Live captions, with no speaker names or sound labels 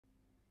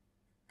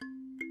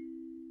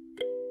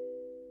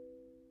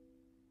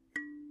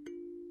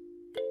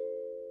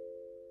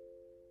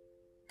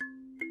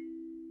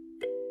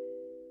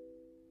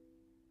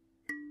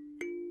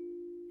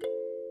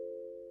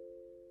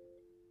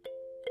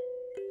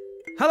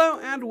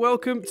Hello and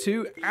welcome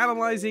to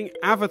Analysing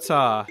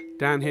Avatar.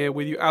 Dan here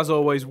with you, as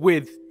always,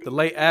 with the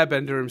late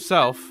airbender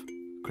himself,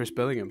 Chris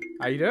Billingham.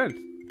 How you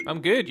doing?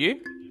 I'm good, you?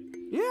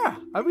 Yeah,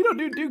 we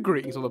don't do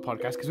greetings on the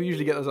podcast because we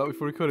usually get those out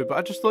before we record it, but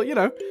I just thought,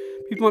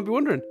 people might be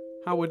wondering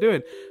how we're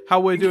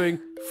doing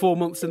 4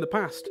 months in the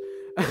past.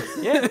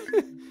 Yeah.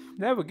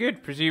 No, we're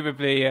good.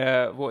 Presumably,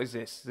 what is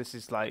this? This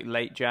is like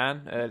late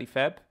Jan, early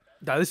Feb?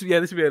 No, this would be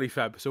early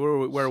Feb, so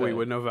where are we?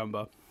 We're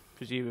November.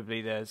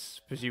 Presumably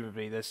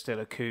there's still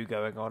a coup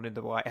going on in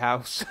the White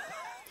House.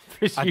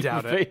 I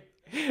doubt it.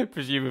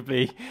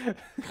 Presumably,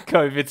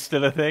 COVID's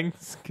still a thing.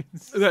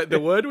 The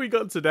word we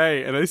got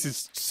today, and this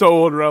is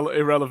so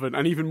irrelevant,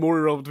 and even more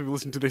irrelevant if you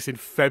listen to this in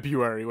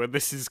February, when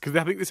this is, because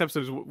I think this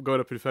episode is going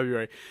up in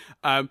February.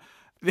 The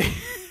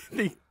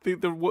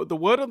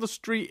word on the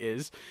street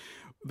is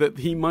that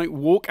he might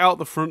walk out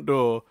the front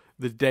door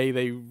the day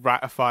they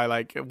ratify,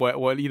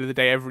 the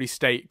day every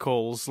state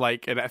calls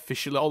an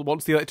official,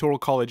 once the Electoral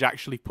College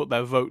actually put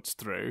their votes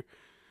through,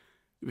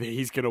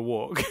 he's going to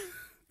walk,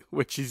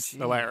 which is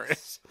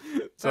hilarious.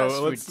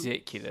 So that's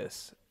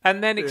ridiculous.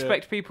 And then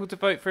expect people to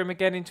vote for him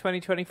again in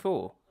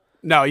 2024?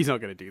 No, he's not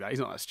going to do that.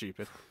 He's not that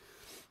stupid.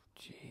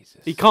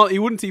 Jesus. He can't. He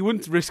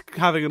wouldn't risk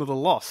having another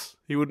loss.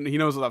 He wouldn't. He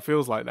knows what that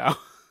feels like now.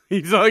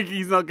 He's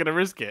not going to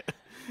risk it.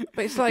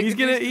 But it's like he's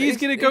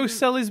gonna go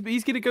sell his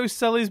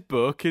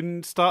book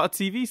and start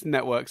a TV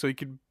network so he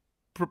can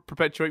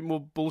perpetuate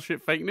more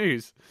bullshit fake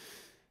news.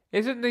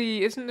 Isn't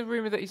the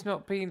rumor that he's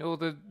not been, or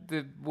the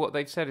what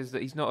they've said is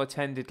that he's not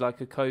attended a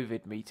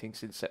COVID meeting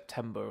since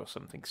September or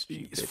something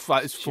stupid?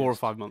 It's 4 or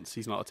 5 months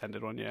he's not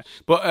attended one, yeah.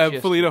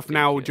 But fully enough,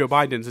 now Joe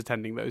Biden's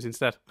attending those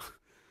instead.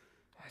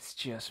 That's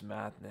just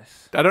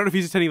madness. I don't know if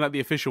he's attending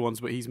the official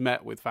ones, but he's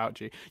met with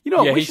Fauci.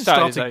 We should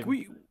start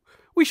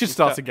we should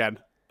start again.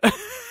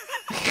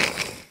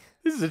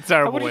 This is a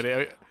terrible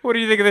idea. What do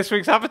you think of this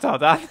week's Avatar,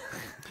 Dan?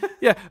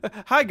 Yeah.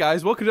 Hi,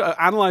 guys. Welcome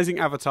to Analysing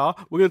Avatar.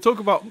 We're going to talk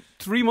about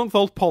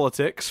 3-month-old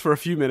politics for a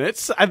few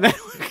minutes, and then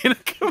we're going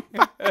to come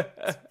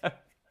back.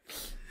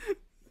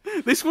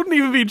 This wouldn't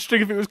even be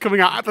interesting if it was coming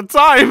out at the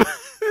time.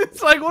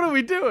 It's like, what are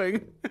we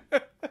doing?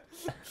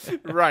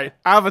 Right.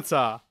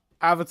 Avatar.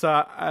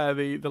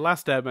 The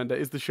Last Airbender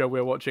is the show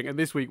we're watching, and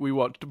this week we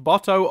watched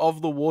Bato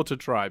of the Water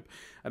Tribe,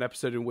 an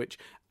episode in which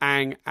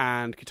Aang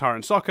and Katara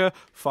and Sokka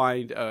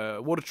find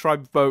a Water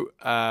Tribe boat,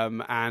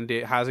 and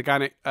it has a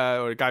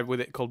guy with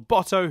it called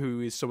Bato,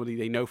 who is somebody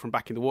they know from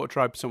back in the Water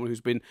Tribe, someone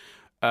who's been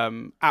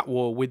at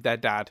war with their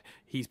dad.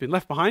 He's been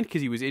left behind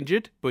because he was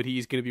injured, but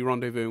he's going to be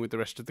rendezvousing with the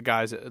rest of the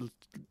guys at a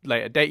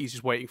later date. He's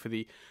just waiting for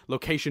the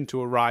location to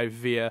arrive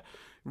via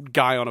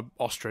guy on an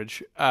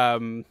ostrich.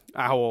 How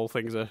all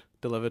things are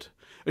delivered.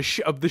 The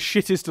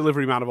shittest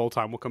delivery man of all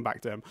time. We'll come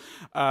back to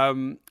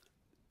him.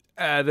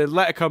 The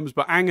letter comes,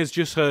 but Aang has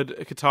just heard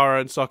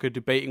Katara and Sokka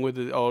debating with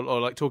it,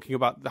 or talking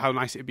about how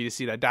nice it'd be to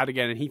see their dad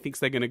again, and he thinks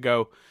they're going to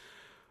go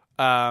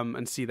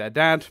and see their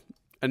dad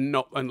and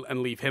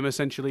leave him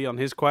essentially on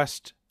his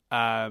quest.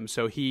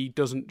 So he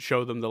doesn't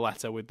show them the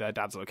letter with their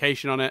dad's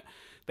location on it.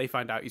 They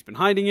find out he's been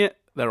hiding it.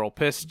 They're all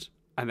pissed,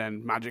 and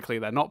then magically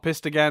they're not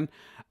pissed again.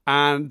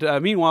 And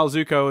meanwhile,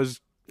 Zuko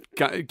has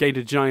gained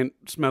a giant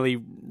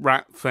smelly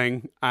rat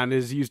thing and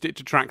has used it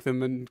to track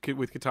them and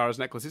with Katara's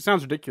necklace. It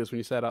sounds ridiculous when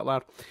you say it out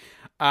loud.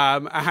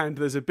 And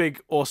there's a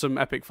big, awesome,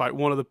 epic fight.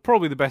 One of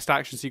probably the best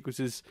action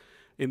sequences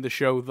in the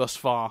show thus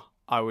far,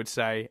 I would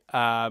say.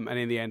 And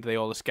in the end, they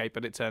all escape,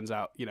 and it turns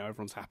out,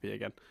 everyone's happy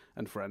again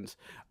and friends.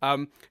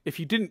 If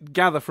you didn't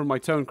gather from my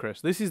tone,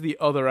 Chris, this is the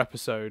other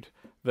episode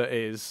that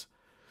is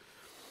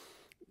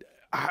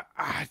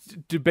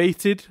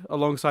debated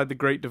alongside The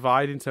Great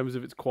Divide in terms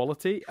of its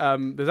quality.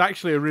 There's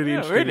actually a really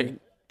interesting. Really?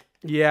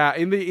 Yeah,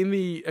 in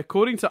the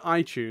according to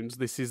iTunes,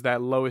 this is their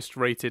lowest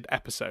rated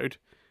episode.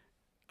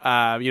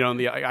 On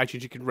the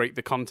iTunes you can rate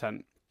the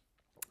content,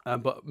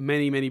 but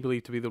many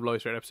believe to be the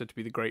lowest rated episode to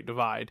be The Great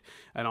Divide,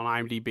 and on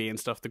IMDb and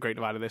stuff, The Great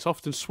Divide and this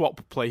often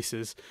swap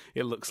places.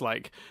 It looks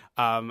like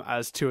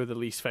as two of the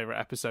least favorite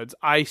episodes.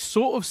 I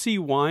sort of see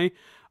why.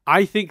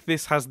 I think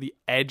this has the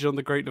edge on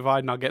The Great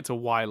Divide, and I'll get to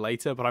why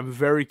later, but I'm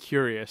very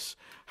curious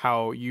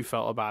how you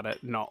felt about it,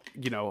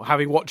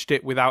 having watched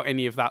it without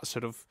any of that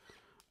sort of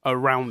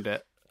around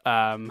it.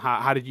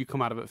 How did you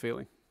come out of it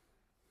feeling?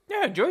 Yeah,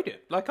 I enjoyed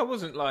it. I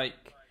wasn't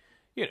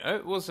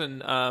it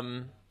wasn't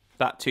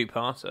that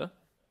two-parter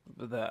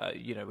that,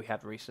 we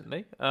had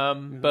recently.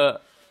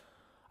 But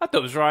I thought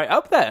it was right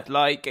up there.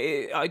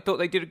 I thought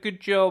they did a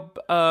good job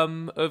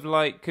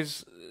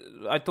because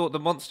I thought the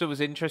monster was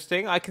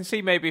interesting. I can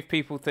see maybe if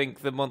people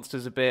think the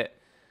monster's a bit,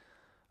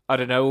 I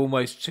don't know,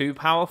 almost too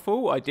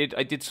powerful. I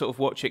did sort of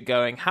watch it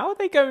going, how are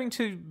they going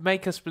to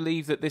make us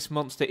believe that this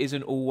monster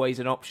isn't always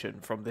an option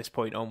from this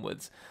point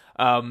onwards?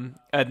 And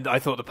I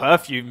thought the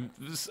perfume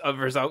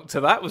result to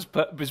that was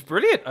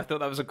brilliant. I thought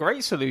that was a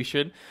great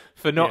solution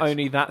for not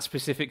only that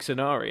specific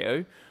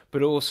scenario,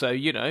 but also,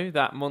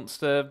 that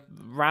monster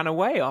ran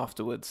away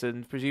afterwards,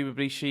 and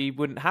presumably she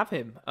wouldn't have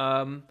him.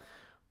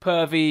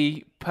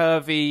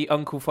 Pervy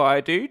Uncle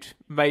Fire Dude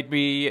made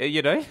me,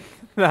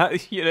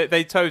 that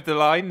they towed the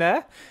line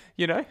there.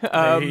 You know,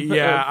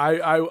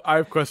 I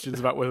have questions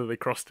about whether they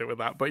crossed it with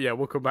that, but yeah,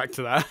 we'll come back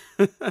to that.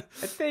 I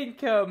think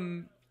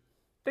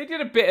they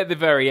did a bit at the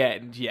very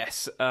end,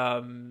 yes.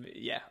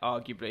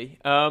 Arguably.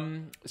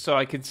 So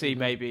I can see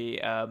maybe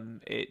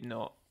it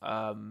not,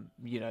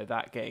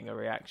 that getting a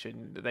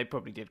reaction. They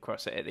probably did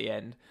cross it at the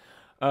end.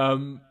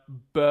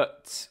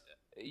 But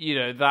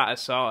that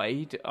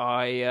aside,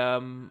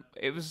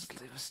 it was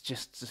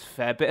just a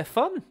fair bit of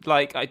fun.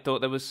 Like, I thought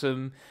there was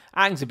some.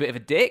 Aang's a bit of a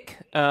dick,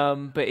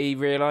 but he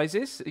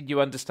realizes.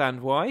 You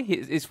understand why.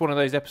 It's one of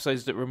those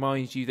episodes that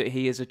reminds you that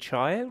he is a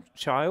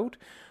child.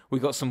 We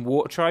got some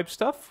Water Tribe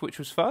stuff, which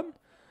was fun.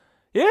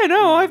 Yeah,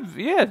 no,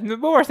 the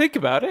more I think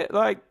about it,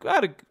 like,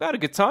 I had a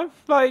good time.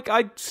 Like,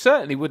 I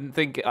certainly wouldn't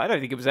think. I don't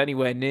think it was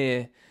anywhere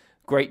near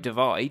Great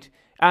Divide.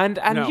 And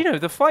No.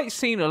 The fight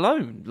scene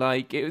alone,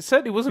 like, it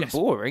certainly wasn't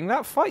boring.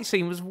 That fight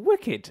scene was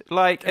wicked.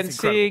 Like,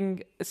 It's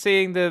and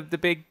seeing the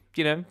big,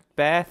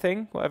 bear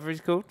thing, whatever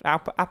he's called,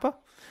 Appa.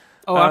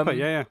 Oh, Appa,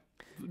 yeah.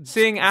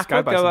 Seeing Sky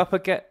Appa Bison.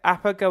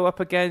 go up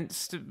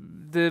against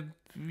the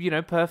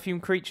perfume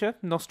creature,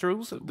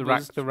 Nostrils. The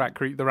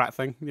rat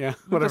thing, yeah,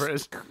 whatever it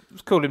is.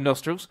 Let's call him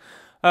Nostrils.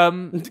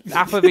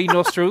 Appa v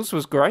Nostrils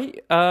was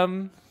great.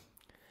 I'll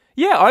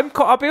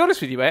be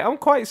honest with you, mate.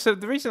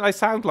 The reason I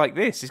sound like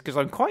this is because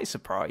I'm quite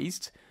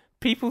surprised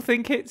people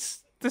think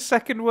it's the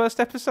second worst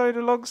episode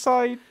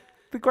alongside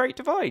The Great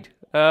Divide.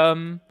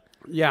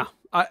 Yeah,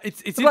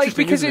 it's like, interesting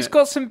because isn't it's it?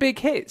 got some big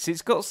hits.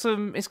 It's got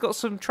some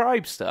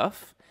tribe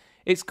stuff.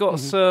 It's got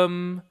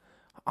some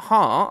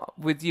heart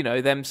with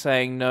them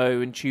saying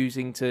no and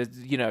choosing to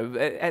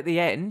at the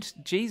end,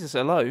 Jesus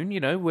alone.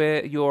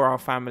 You're our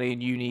family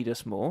and you need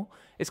us more.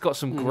 It's got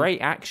some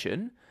great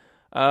action.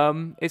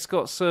 It's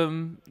got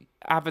some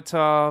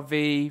Avatar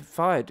v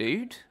Fire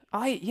Dude.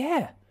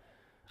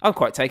 I'm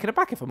quite taken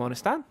aback, if I'm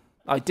honest, Dan.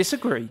 I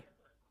disagree.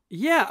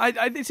 Yeah,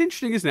 it's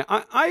interesting, isn't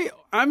it?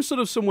 I'm sort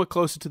of somewhere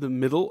closer to the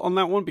middle on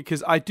that one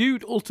because I do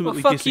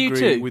ultimately Well, fuck you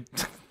disagree too. with.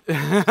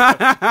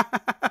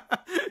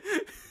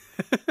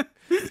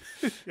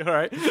 All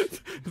right,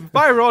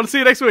 bye everyone. See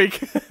you next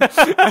week.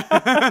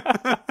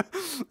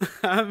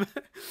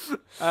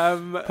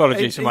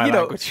 Apologies for my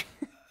language.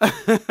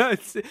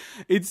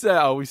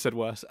 We said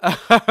worse.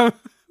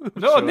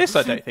 Not on this,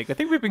 I don't think. I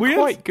think we've been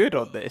quite good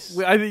on this.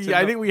 I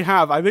think we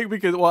have. I think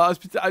because,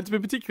 it's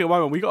been particularly my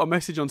one. We got a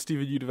message on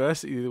Stephen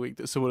University the other week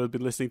that someone had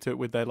been listening to it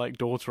with their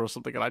daughter or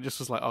something, and I just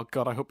was like, "Oh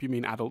God, I hope you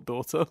mean adult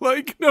daughter."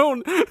 Like,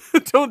 no,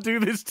 don't do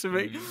this to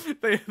me.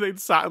 They'd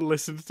sat and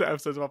listened to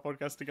episodes of our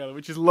podcast together,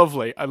 which is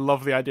lovely. I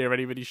love the idea of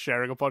anybody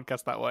sharing a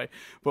podcast that way.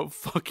 But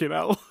fucking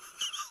hell.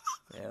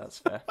 Yeah, that's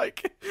fair.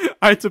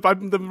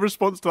 The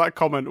response to that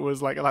comment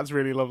was like, "That's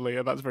really lovely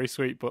and that's very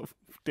sweet, but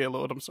dear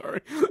Lord, I'm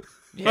sorry."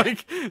 Yeah.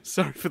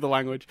 Sorry for the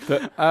language.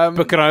 But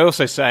can I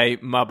also say,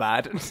 my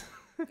bad?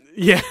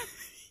 Yeah.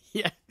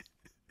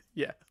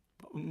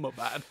 My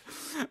bad.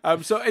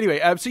 So anyway,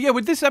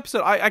 with this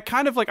episode, I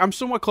kind of I'm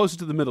somewhat closer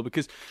to the middle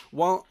because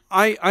while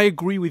I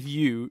agree with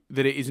you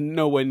that it is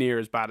nowhere near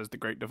as bad as The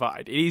Great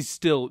Divide, it is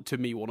still, to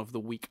me, one of the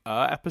weaker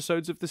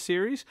episodes of the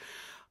series.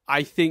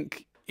 I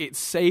think it's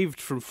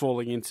saved from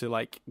falling into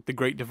The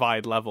Great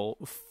Divide level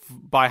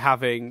by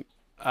having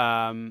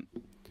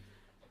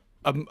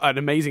an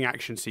amazing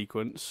action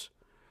sequence,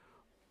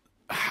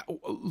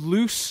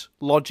 loose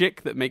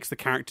logic that makes the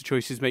character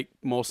choices make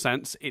more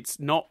sense.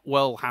 It's not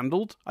well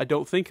handled, I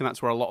don't think, and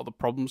that's where a lot of the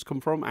problems come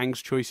from,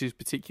 Aang's choices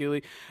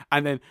particularly.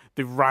 And then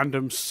the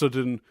random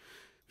sudden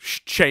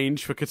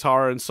change for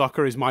Katara and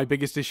Sokka is my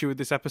biggest issue with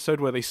this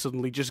episode, where they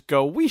suddenly just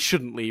go, we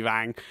shouldn't leave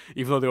Aang,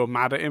 even though they were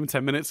mad at him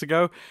 10 minutes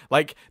ago.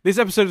 This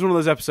episode is one of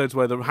those episodes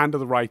where the hand of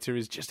the writer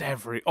is just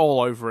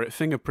all over it,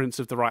 fingerprints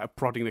of the writer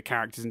prodding the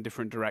characters in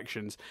different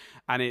directions,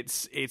 and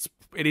it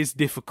is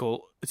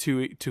difficult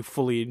to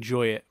fully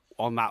enjoy it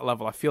on that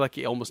level. I feel like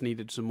it almost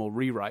needed some more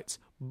rewrites.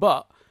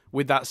 But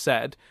with that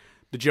said,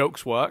 the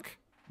jokes work,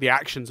 the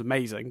action's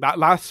amazing. That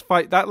last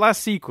fight, that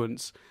last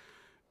sequence,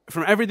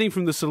 from everything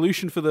from the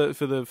solution for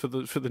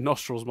the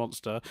nostrils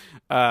monster,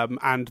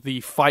 and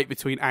the fight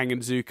between Aang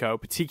and Zuko,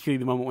 particularly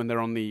the moment when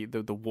they're on the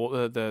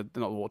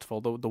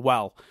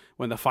well,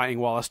 when they're fighting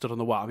while I stood on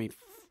the well. I mean,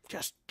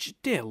 just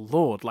dear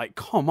Lord,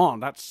 come on,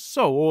 that's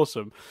so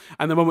awesome.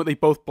 And the moment they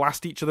both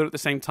blast each other at the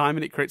same time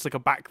and it creates a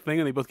back thing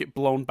and they both get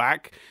blown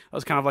back, that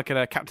was kind of like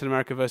a Captain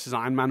America versus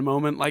Iron Man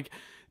moment.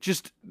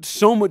 Just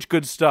so much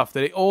good stuff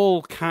that it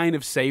all kind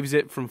of saves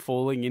it from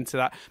falling into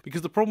that.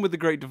 Because the problem with The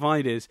Great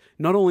Divide is,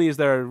 not only is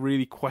there a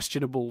really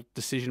questionable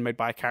decision made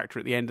by a character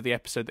at the end of the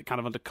episode that kind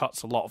of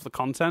undercuts a lot of the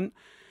content,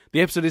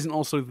 the episode isn't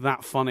also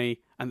that funny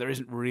and there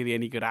isn't really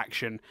any good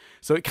action.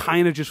 So it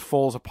kind of just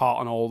falls apart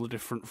on all the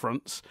different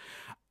fronts.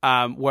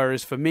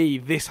 Whereas for me,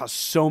 this has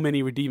so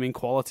many redeeming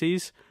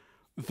qualities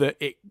that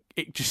it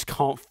just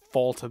can't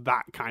fall to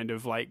that kind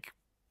of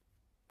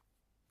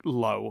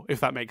low, if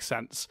that makes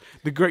sense.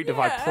 The Great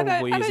Divide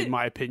probably is, in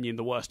my opinion,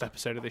 the worst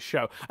episode of this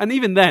show. And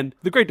even then,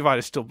 the Great Divide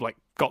is still like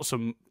got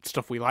some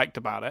stuff we liked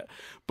about it.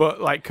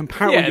 But like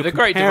comparing, the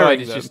Great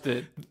Divide is just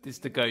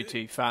the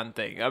go-to fan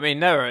thing. I mean,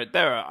 there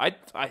are.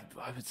 I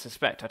would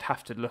suspect I'd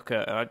have to look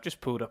at. I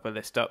just pulled up a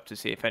list up to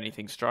see if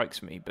anything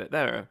strikes me. But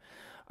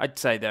I'd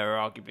say there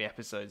are arguably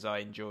episodes I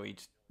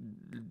enjoyed,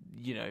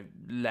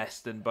 less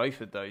than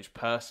both of those,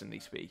 personally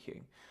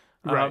speaking.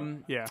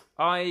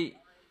 Right.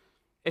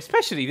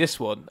 Especially this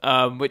one,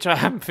 which I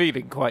am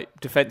feeling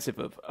quite defensive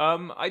of.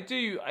 I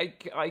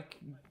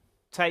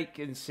take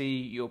and see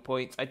your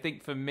points. I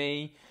think for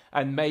me,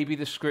 and maybe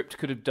the script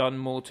could have done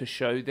more to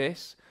show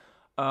this,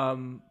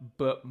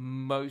 but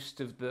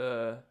most of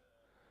the,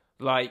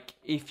 like,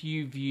 if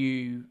you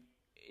view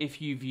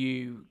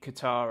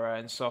Katara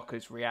and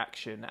Sokka's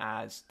reaction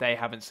as they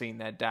haven't seen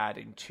their dad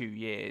in 2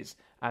 years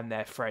and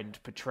their friend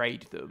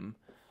betrayed them,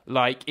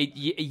 like,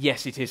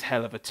 yes, it is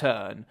hell of a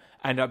turn,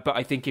 but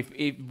I think if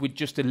it would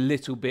just a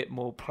little bit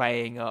more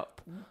playing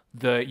up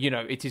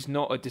it is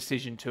not a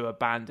decision to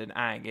abandon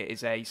Aang, it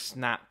is a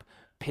snap,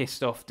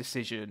 pissed off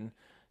decision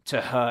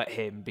to hurt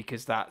him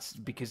because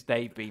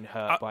they've been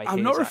hurt by his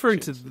I'm not referring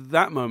actions. to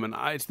that moment.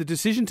 It's the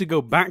decision to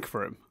go back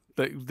for him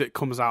that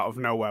comes out of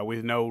nowhere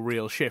with no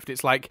real shift.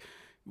 It's like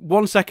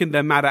 1 second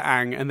they're mad at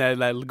Aang and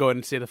they're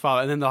going to see the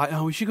father, and then they're like,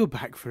 oh, we should go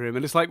back for him.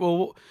 And it's like,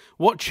 well,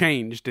 what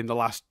changed in the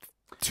last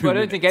 2 Well, I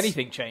minutes? don't think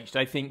anything changed.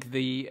 I think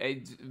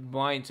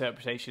my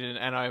interpretation,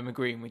 and I'm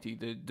agreeing with you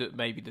that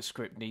maybe the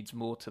script needs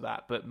more to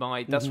that. But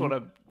that's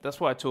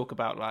why I talk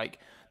about, like,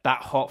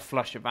 that hot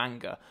flush of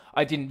anger.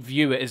 I didn't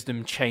view it as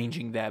them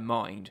changing their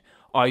mind.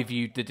 I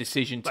viewed the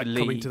decision to leave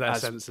coming to their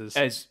senses.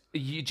 As do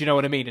you know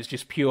what I mean? As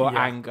just pure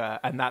anger,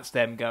 and that's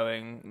them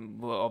going,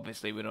 well,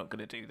 obviously we're not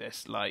going to do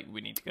this. Like,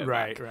 we need to go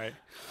back. Right.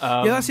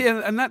 That's it,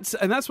 and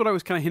that's what I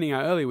was kind of hinting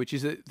at earlier, which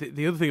is that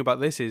the other thing about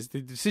this is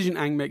the decision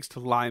Aang makes to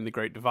lie in the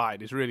Great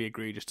Divide is really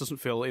egregious. Doesn't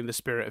feel in the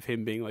spirit of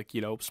him being like,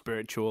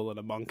 spiritual and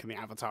a monk and the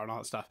Avatar and all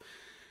that stuff.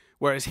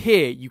 Whereas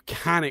here, you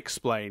can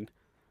explain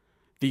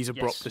these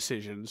abrupt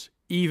decisions,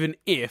 even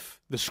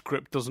if the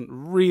script doesn't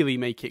really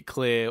make it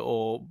clear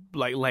or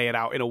like lay it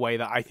out in a way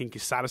that I think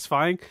is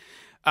satisfying.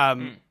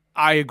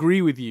 I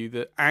agree with you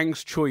that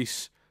Aang's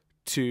choice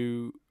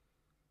to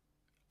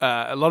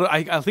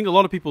I think a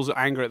lot of people's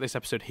anger at this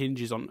episode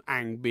hinges on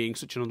Aang being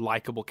such an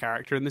unlikable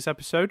character in this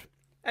episode.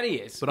 And he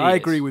is. But I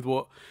agree with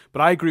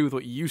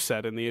what you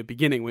said in the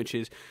beginning, which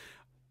is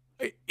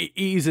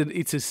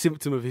it's a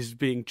symptom of his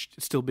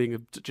still being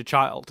a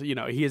child.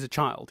 He is a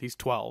child. He's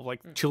 12.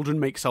 Like, children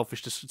make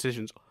selfish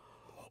decisions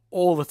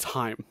all the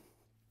time.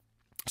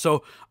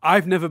 So my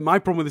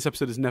problem with this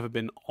episode has never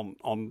been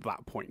on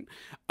that point.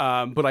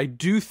 But I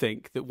do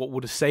think that what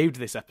would have saved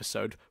this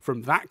episode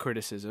from that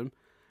criticism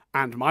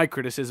and my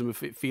criticism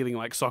of it feeling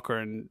like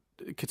Sokka and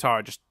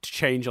Katara just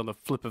change on the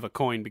flip of a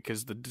coin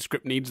because the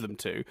script needs them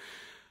to,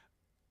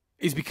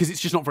 is because it's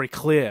just not very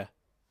clear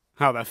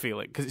how they're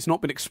feeling, because it's not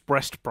been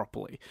expressed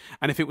properly.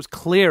 And if it was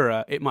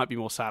clearer, it might be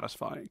more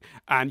satisfying,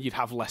 and you'd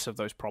have less of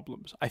those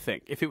problems, I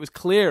think. If it was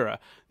clearer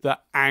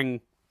that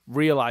Aang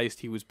realized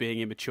he was being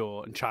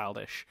immature and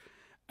childish,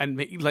 and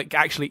like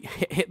actually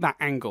hit that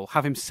angle,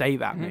 have him say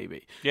that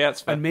maybe. Yeah,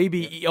 that's fair. And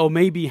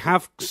maybe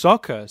have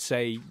Sokka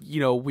say,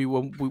 we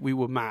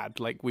were mad,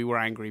 like we were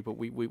angry, but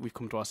we've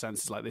come to our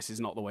senses, like this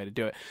is not the way to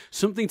do it.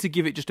 Something to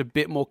give it just a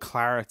bit more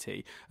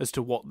clarity as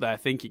to what they're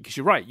thinking. Because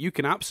you're right, you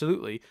can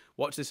absolutely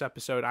watch this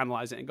episode,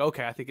 analyze it, and go,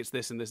 okay, I think it's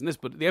this and this and this.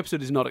 But the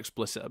episode is not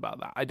explicit about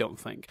that, I don't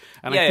think.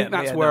 And I think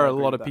that's where a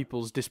lot of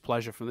people's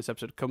displeasure from this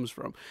episode comes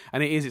from.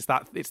 And it's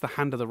the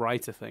hand of the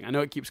writer thing. I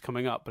know it keeps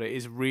coming up, but it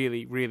is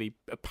really, really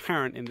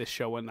apparent in this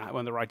show when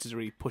the writers are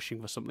really pushing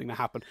for something to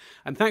happen.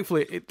 And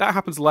thankfully, that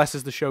happens less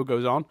as the show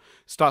goes on.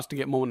 Starts to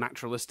get more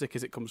naturalistic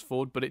as it comes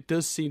forward. But it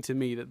does seem to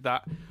me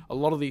that a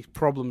lot of the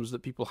problems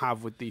that people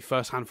have with the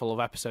first handful of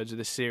episodes of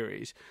this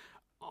series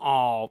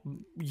are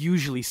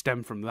usually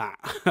stem from that.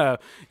 A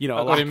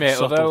lack of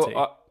subtlety.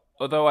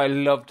 Although I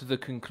loved the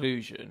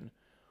conclusion,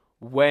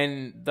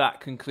 when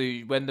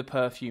the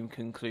perfume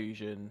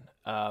conclusion,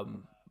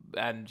 and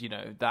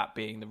that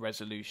being the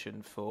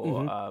resolution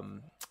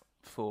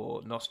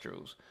for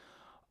Nostrils,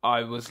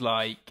 I was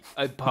like,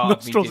 a part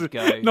of me did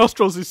go...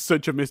 Nostrils is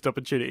such a missed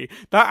opportunity.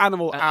 That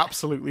animal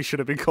absolutely should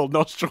have been called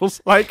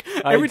Nostrils. Like,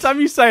 every time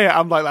you say it,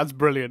 I'm like, that's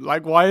brilliant.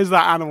 Like, why is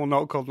that animal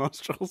not called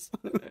Nostrils?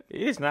 It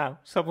is now.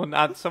 Someone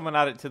add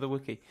it to the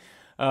wiki.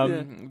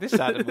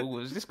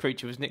 This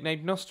creature was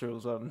nicknamed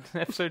Nostrils on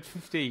episode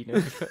 15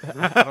 of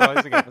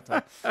Analysing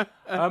Avatar.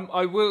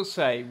 I will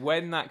say,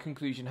 when that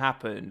conclusion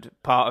happened,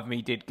 part of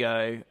me did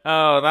go,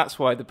 oh, that's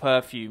why the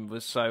perfume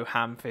was so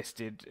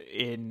ham-fisted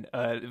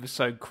it was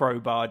so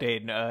crowbarred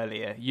in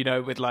earlier.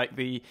 With like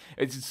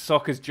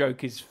Sokka's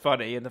joke is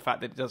funny, and the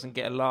fact that it doesn't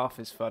get a laugh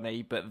is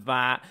funny, but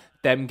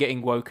them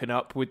getting woken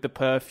up with the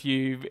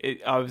perfume,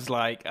 I was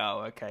like,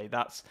 oh, okay,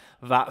 that's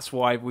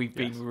why we've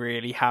been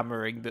really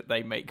hammering that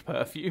they make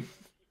perfume.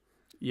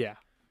 Yeah,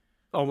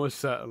 almost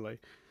certainly.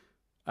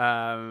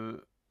 So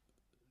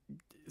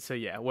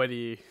yeah, where do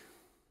you...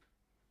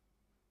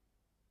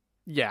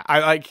 yeah, I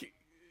like.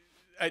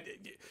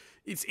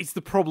 It's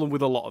the problem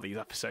with a lot of these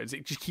episodes.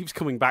 It just keeps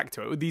coming back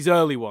to it. With these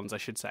early ones, I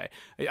should say.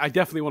 I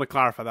definitely want to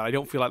clarify that. I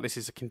don't feel like this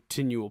is a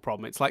continual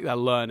problem. It's like they're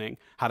learning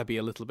how to be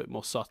a little bit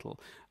more subtle.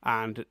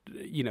 And,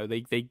 you know,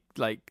 the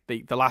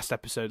last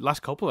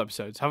couple of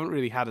episodes haven't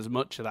really had as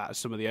much of that as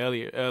some of the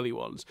early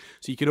ones.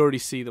 So you could already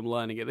see them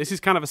learning it. This is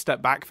kind of a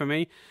step back for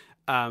me.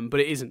 But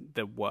it isn't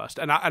the worst,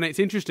 and it's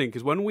interesting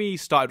because when we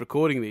started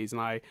recording these,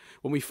 and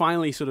when we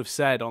finally sort of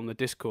said on the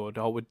Discord,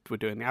 "Oh, we're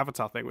doing the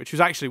Avatar thing," which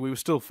was actually we were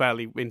still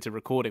fairly into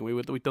recording.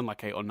 We'd done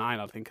like 8 or 9,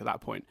 I think, at that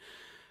point.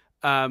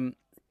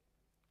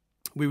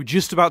 We were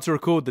just about to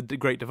record the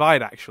Great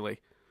Divide, actually.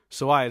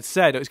 So I had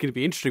said it was going to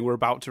be interesting. We're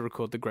about to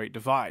record the Great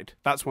Divide.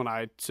 That's when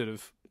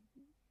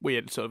we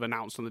had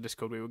announced on the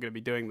Discord we were going to be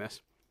doing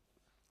this.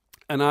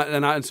 And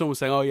someone was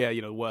saying, "Oh yeah,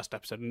 you know, the worst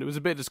episode," and there was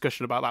a bit of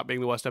discussion about that being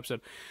the worst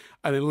episode.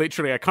 And then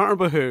literally, I can't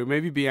remember who,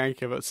 maybe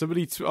Bianca, but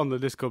somebody on the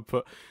Discord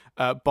put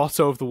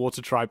Bato of the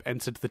Water Tribe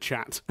entered the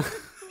chat,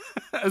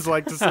 as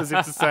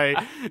if to say,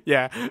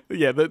 yeah,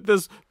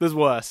 there's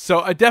worse.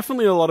 So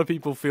definitely a lot of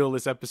people feel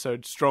this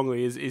episode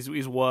strongly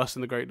is worse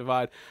than the Great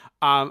Divide.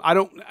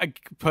 I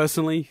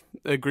personally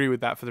agree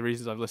with that for the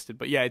reasons I've listed,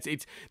 but yeah,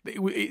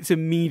 it's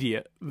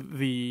immediate.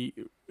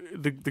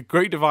 The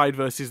Great Divide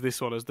versus this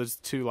one, as there's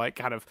two like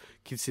kind of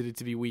considered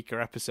to be weaker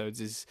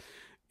episodes,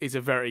 is a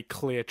very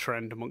clear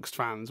trend amongst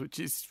fans, which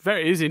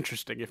is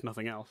interesting if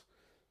nothing else.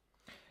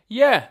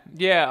 Yeah.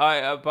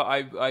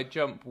 I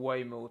jump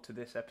way more to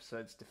this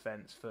episode's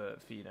defense for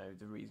you know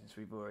the reasons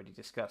we've already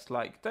discussed.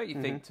 Like, don't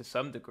you think to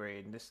some degree,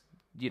 and this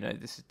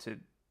is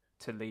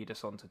to lead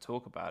us on to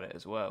talk about it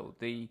as well.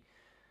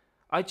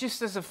 I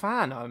just as a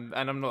fan,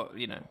 I'm not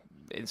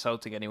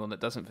insulting anyone that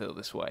doesn't feel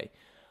this way.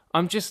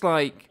 I'm just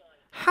like,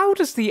 how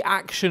does the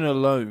action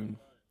alone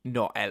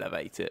not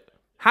elevate it?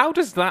 How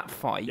does that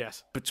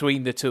fight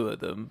between the two of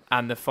them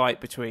and the fight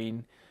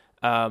between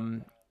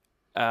the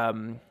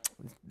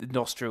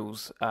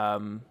Nostrils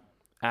and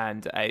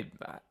I've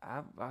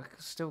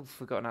still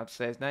forgotten how to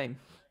say his name.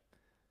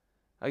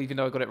 Even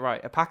though I got it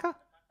right. Apaka?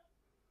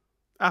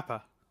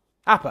 Appa.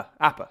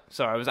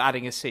 Sorry, I was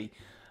adding a C.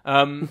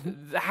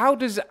 How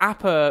does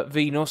Appa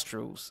v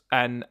Nostrils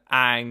and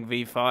Aang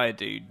v Fire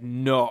Dude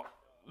not...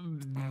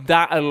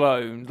 that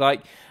alone,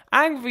 like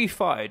Aang v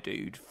Fire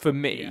Dude for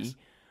me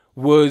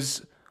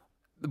was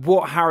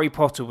what Harry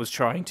Potter was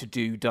trying to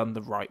do done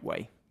the right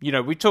way. You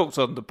know, we talked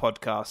on other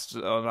podcasts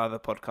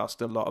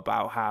a lot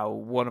about how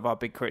one of our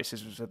big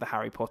criticisms of the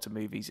Harry Potter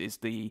movies is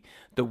the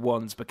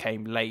wands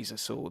became laser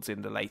swords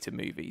in the later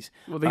movies.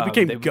 Well, they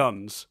became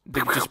guns.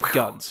 They were just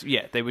guns.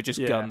 Yeah, they were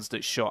just guns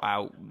that shot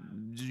out,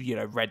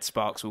 red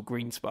sparks or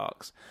green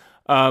sparks.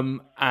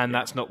 And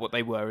that's not what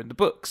they were in the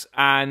books.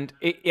 And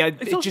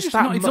it's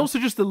also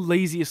just the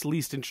laziest,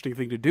 least interesting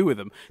thing to do with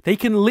them. They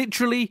can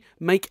literally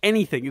make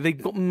anything.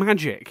 They've got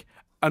magic,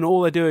 and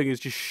all they're doing is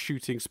just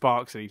shooting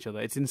sparks at each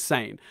other. It's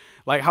insane.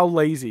 Like, how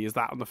lazy is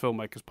that on the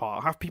filmmaker's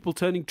part? Have people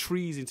turning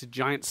trees into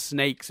giant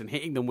snakes and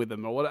hitting them with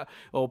them, or whatever,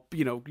 or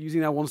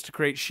using their wands to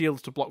create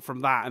shields to block from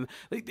that. And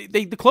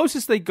the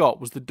closest they got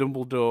was the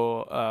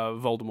Dumbledore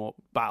Voldemort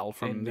battle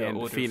from the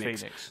end of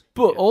Phoenix.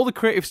 But all the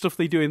creative stuff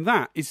they do in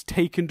that is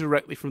taken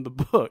directly from the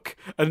book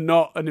and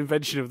not an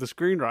invention of the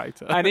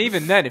screenwriter. And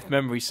even then, if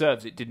memory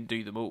serves, it didn't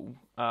do them all.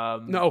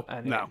 No.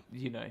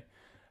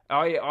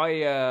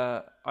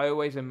 I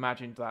always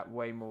imagined that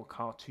way more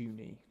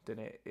cartoony than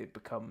it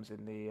becomes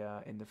in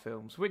the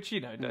films, which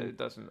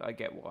doesn't. I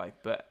get why,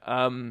 but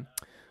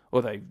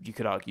although you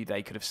could argue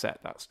they could have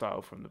set that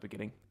style from the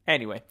beginning.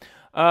 Anyway,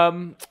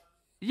 so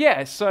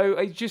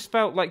it just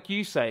felt like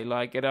you say,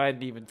 like, and I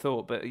hadn't even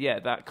thought, but yeah,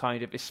 that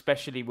kind of,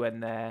 especially when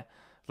they're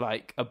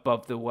like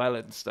above the well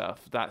and stuff,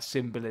 that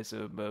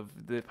symbolism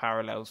of the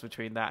parallels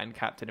between that and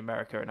Captain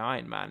America and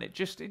Iron Man, it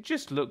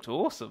just looked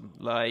awesome.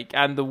 Like,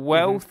 and the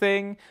well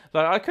thing,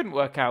 like, I couldn't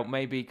work out,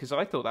 maybe because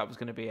I thought that was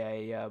going to be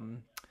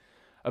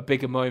a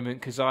bigger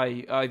moment, because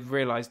I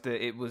realized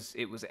that it was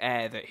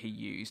air that he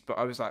used, but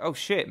I was like, oh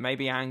shit,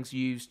 maybe Aang's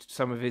used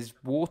some of his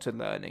water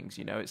learnings.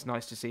 It's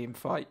nice to see him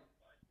fight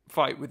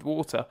with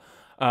water,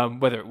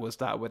 whether it was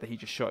that or whether he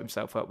just shot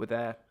himself up with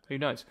air, who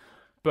knows.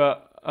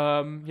 But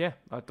I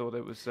thought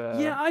it was.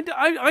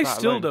 I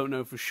still don't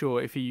know for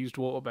sure if he used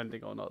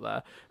waterbending or not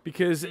there,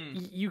 because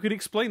you could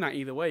explain that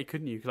either way,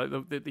 couldn't you? Like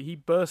he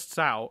bursts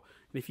out,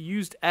 and if you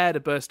used air to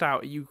burst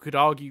out, you could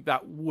argue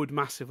that would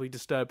massively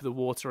disturb the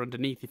water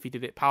underneath if he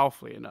did it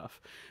powerfully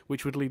enough,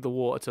 which would lead the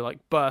water to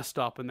like burst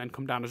up and then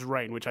come down as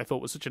rain, which I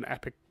thought was such an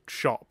epic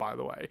shot, by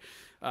the way.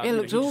 It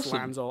looks awesome. Just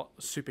lands all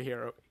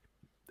superhero,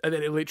 and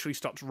then it literally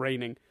stops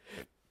raining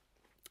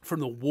from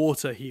the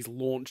water he's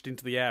launched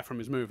into the air from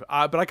his move.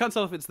 But I can't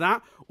tell if it's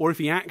that or if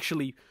he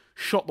actually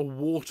shot the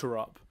water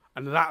up,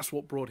 and that's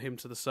what brought him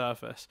to the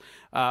surface.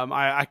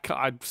 I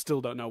still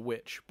don't know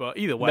which, but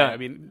either way,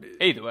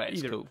 either way,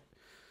 it's cool.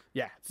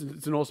 Yeah,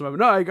 it's an awesome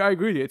moment. No, I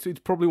agree with you. It's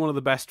probably one of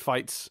the best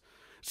fights,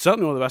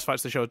 certainly one of the best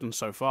fights the show has done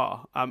so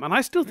far. And I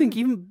still think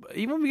even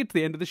when we get to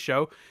the end of the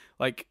show,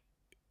 like,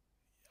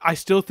 I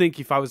still think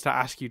if I was to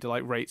ask you to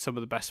like rate some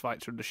of the best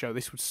fights from the show,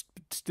 this would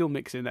still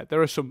mix in there.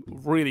 There are some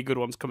really good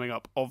ones coming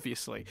up.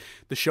 Obviously,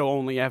 the show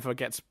only ever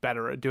gets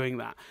better at doing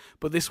that,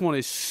 but this one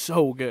is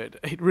so good.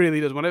 It really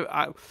does. When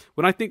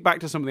I think back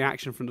to some of the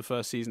action from the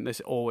first season,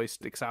 this always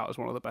sticks out as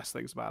one of the best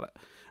things about it.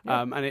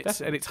 Yeah, and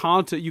definitely. it's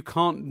hard to you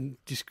can't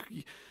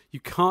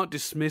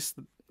dismiss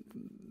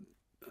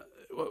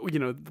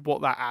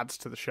what that adds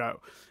to the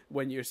show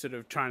when you're sort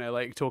of trying to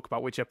like talk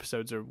about which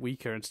episodes are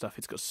weaker and stuff.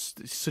 It's got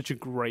such a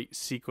great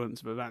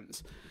sequence of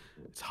events.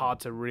 It's hard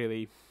to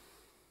really,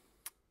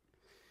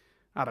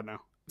 I don't know.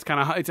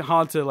 It's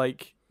hard to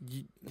like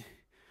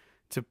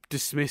to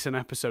dismiss an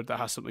episode that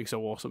has something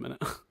so awesome in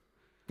it.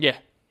 Yeah,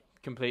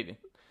 completely.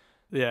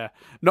 Yeah,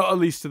 not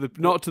to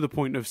the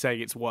point of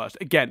saying it's worst.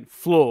 Again,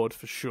 flawed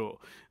for sure.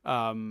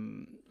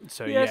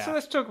 So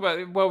let's talk about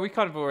it. Well, we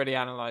kind of already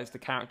analysed the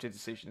character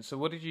decision. So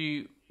what did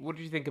you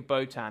think of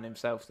Botan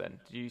himself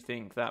then? Do you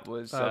think that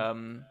was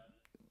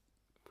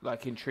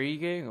like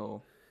intriguing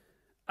or?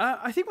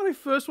 I think when I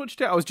first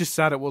watched it, I was just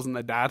sad it wasn't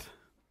their dad.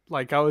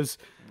 Like I was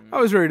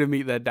ready to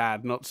meet their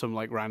dad, not some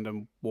like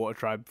random water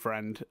tribe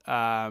friend.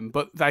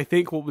 But I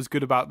think what was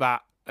good about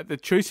that, the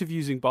choice of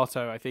using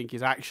Bato, I think,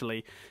 is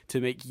actually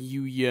to make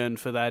you yearn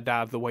for their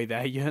dad the way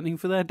they're yearning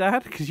for their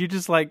dad, because you're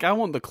just like, I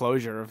want the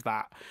closure of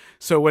that.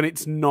 So when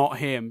it's not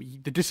him,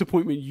 the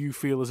disappointment you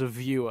feel as a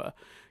viewer,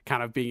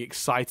 kind of being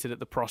excited at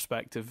the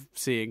prospect of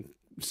seeing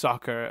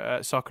Sokka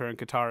and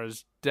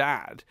Katara's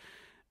dad,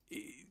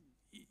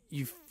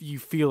 you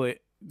feel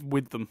it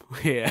with them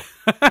here.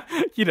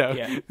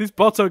 This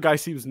Bato guy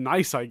seems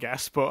nice, I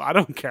guess, but I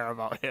don't care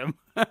about him.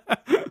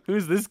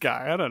 Who's this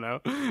guy? I don't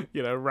know.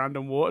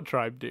 Random water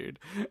tribe dude.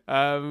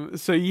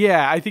 So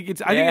yeah, I think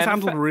it's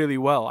handled really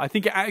well. I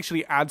think it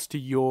actually adds to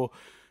your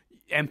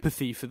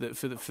empathy for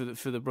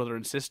the brother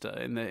and sister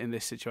in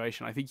this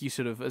situation. I think you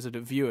sort of, as a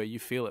viewer, you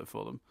feel it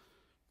for them.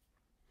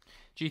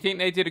 Do you think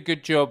they did a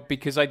good job?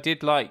 Because I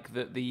did like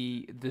that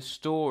the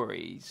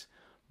stories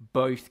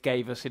both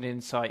gave us an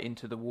insight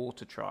into the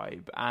water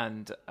tribe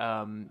and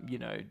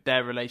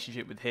their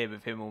relationship with him,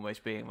 of him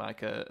almost being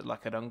like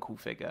an uncle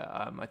figure.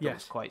 I thought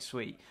was quite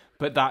sweet.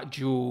 But that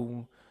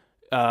dual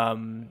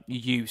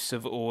use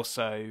of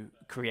also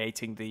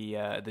creating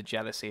the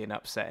jealousy and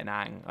upsetting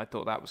Aang, I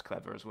thought that was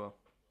clever as well.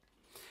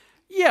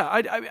 Yeah,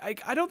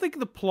 I don't think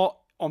the plot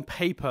on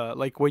paper,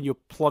 like when you're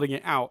plotting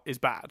it out, is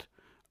bad.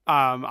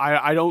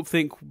 I don't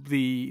think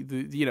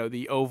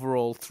the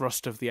overall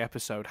thrust of the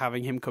episode,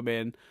 having him come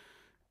in,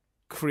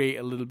 create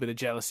a little bit of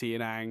jealousy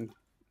in Aang,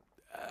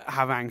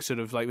 have Aang sort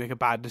of like make a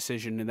bad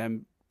decision and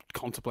then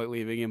contemplate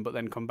leaving him, but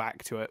then come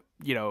back to it,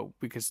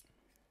 because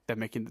they're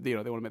making, they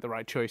want to make the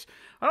right choice.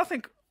 I don't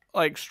think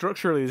like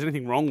structurally there's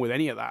anything wrong with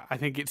any of that. I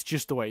think it's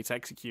just the way it's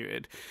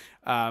executed.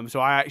 So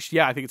I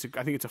think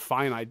it's a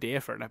fine idea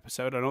for an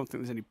episode. I don't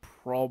think there's any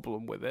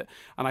problem with it,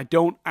 and I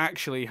don't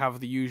actually have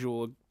the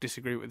usual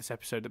disagreement with this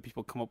episode that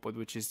people come up with,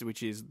 which is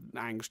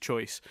Aang's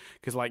choice.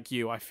 Because like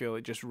you, I feel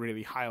it just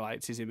really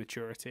highlights his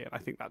immaturity, and I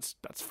think that's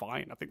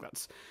fine.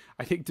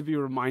 I think to be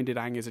reminded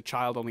Aang is a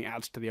child only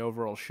adds to the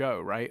overall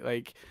show, right?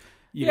 Like,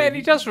 and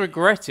he does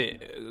regret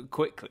it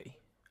quickly.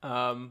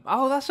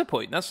 That's a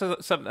point. That's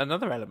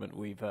another element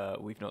we've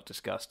not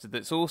discussed.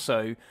 That's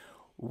also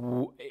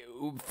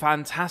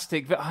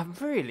fantastic. But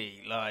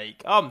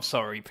I'm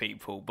sorry,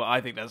 people, but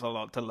I think there's a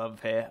lot to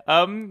love here.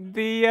 I don't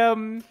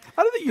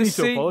think you need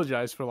to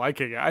apologize for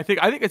liking it. I think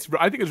it's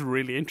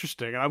really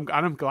interesting, and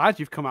I'm glad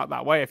you've come out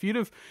that way. If you'd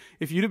have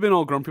been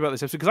all grumpy about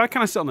this episode, because I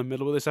kind of sit in the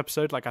middle of this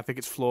episode, like I think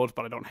it's flawed,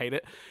 but I don't hate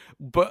it.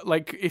 But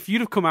like if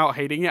you'd have come out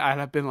hating it, I'd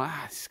have been like,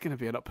 this is going to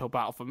be an uphill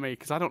battle for me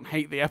because I don't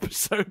hate the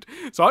episode.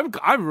 So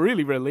I'm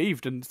really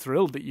relieved and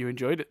thrilled that you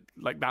enjoyed it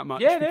like that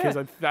much, because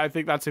I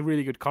think that's a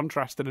really good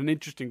contrast and an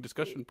interesting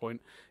discussion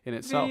point in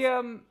itself.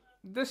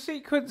 The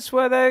sequence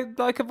where they're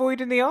like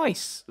avoiding the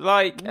ice,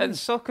 and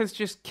Sokka's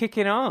just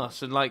kicking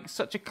ass, and like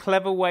such a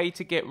clever way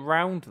to get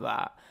round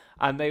that,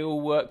 and they all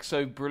work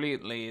so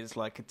brilliantly as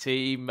like a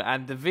team,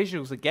 and the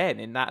visuals again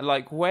in that,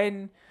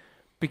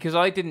 because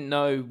I didn't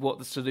know what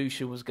the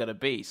solution was going to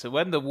be, so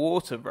when the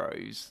water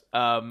rose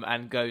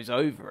and goes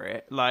over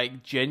it,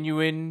 like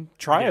genuine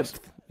triumph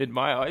in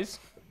my eyes.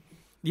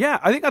 Yeah,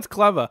 I think that's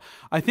clever.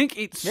 I think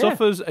it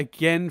suffers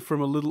again from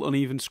a little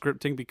uneven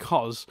scripting,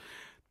 because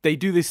they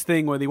do this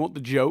thing where they want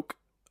the joke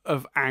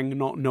of Aang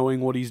not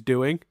knowing what he's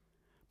doing,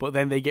 but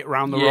then they get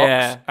round the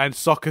rocks, and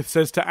Sokka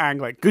says to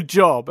Aang, like, good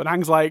job. And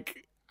Aang's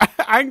like,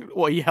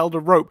 he held a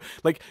rope.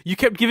 Like, you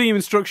kept giving him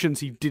instructions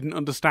he didn't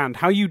understand.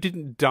 How you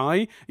didn't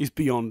die is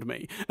beyond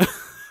me.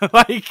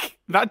 Like,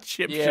 that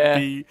ship should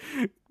be...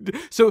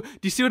 So, do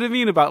you see what I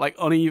mean about, like,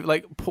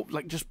 uneven,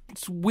 just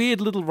weird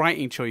little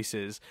writing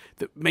choices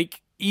that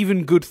make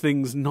even good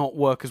things not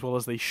work as well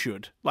as they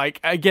should? Like,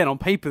 again, on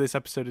paper, this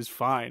episode is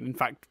fine. In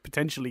fact,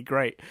 potentially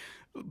great.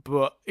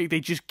 But they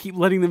just keep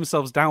letting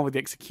themselves down with the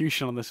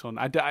execution on this one.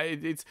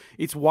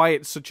 It's why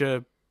it's such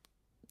a...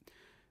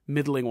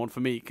 middling one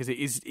for me, because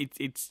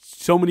it's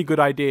so many good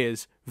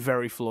ideas,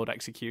 very flawed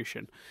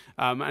execution.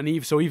 And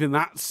even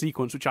that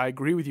sequence, which I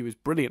agree with you is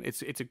brilliant.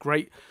 It's a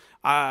great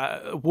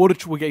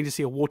we're getting to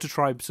see a water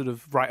tribe sort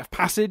of rite of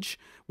passage.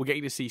 We're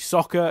getting to see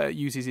Sokka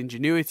use his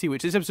ingenuity,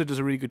 which this episode does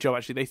a really good job,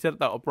 actually. They set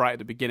that up right at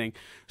the beginning.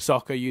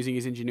 Sokka using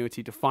his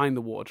ingenuity to find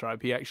the water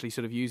tribe. He actually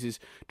sort of uses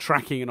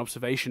tracking and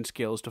observation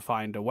skills to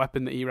find a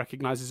weapon that he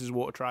recognizes as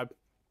water tribe.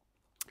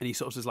 And he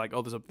sort of says, like,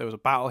 oh, there was a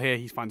battle here.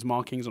 He finds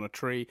markings on a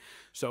tree.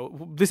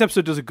 So this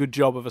episode does a good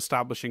job of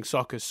establishing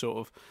Sokka's sort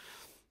of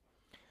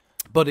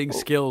budding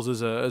skills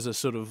as a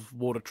sort of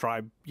water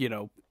tribe,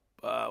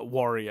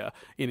 warrior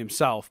in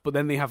himself. But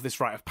then they have this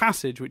rite of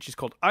passage, which is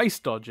called ice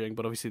dodging,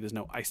 but obviously there's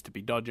no ice to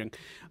be dodging.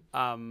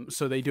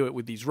 So they do it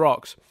with these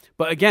rocks.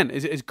 But again,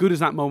 as good as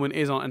that moment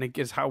is, and it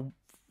gives how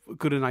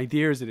good an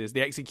idea as it is,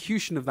 the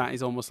execution of that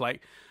is almost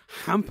like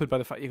hampered by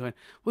the fact you're going,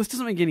 well, this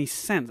doesn't make any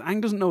sense. Aang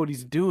doesn't know what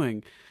he's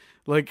doing.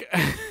 Like,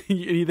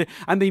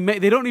 and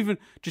they don't even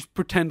just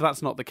pretend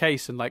that's not the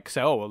case and like say,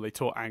 oh well, they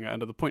taught Aang at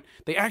another point.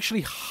 They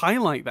actually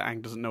highlight that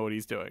Aang doesn't know what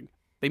he's doing.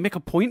 They make a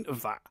point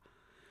of that.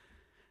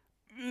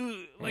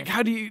 Like,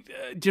 how do you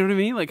know what I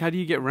mean? Like, how do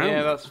you get around?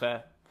 Yeah, that's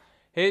fair.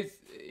 That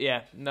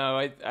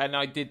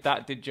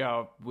did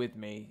jar with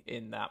me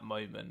in that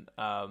moment,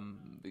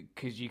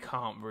 because you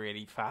can't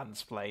really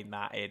fansplain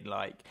that in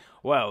like,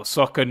 well,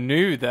 Sokka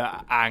knew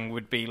that Aang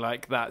would be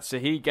like that, so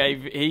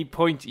he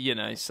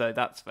pointed, so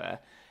that's fair.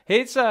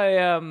 Here's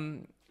a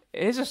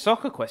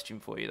Sokka question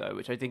for you though,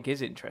 which I think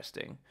is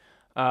interesting.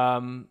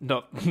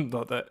 Not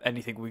that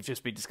anything we've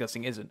just been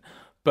discussing isn't,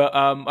 but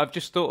I've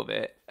just thought of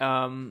it,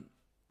 and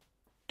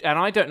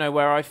I don't know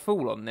where I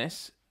fall on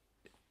this.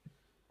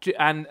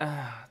 And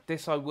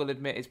this, I will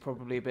admit, is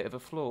probably a bit of a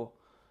flaw.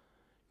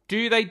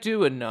 Do they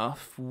do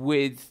enough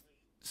with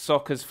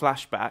Sokka's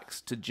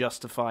flashbacks to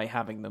justify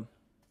having them?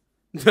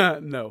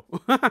 No.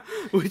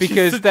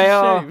 Because they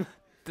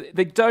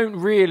don't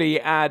really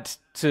add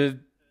to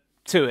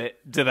it,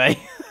 do they?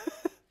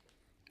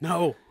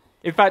 No.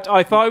 In fact,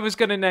 if I was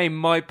going to name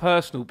my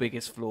personal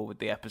biggest flaw with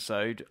the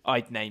episode,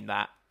 I'd name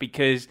that.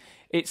 Because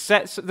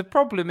the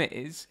problem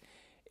is,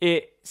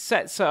 it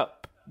sets up,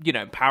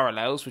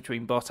 parallels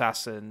between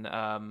Bottas and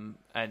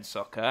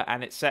Sokka,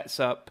 and it sets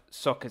up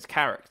Sokka's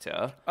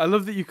character. I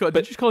love that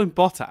did you call him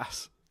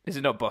Bottas? Is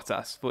it not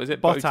Bottas? What is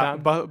it?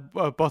 Botan?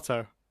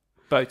 Boto.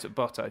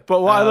 Boto.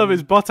 But what I love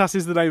is Bottas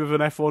is the name of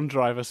an F1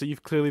 driver, so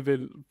you've clearly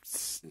been...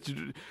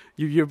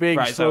 You're being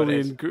right,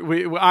 slowly...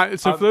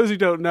 So for those who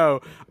don't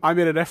know, I'm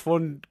in an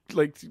F1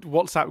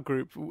 WhatsApp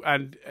group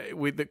and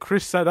that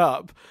Chris set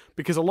up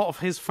because a lot of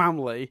his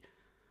family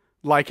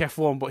like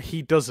F1, but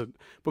he doesn't.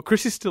 But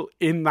Chris is still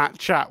in that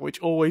chat,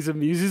 which always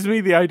amuses me.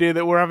 The idea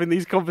that we're having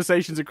these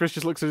conversations and Chris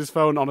just looks at his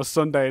phone on a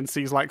Sunday and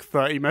sees like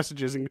 30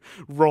 messages and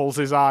rolls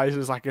his eyes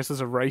and is like, I guess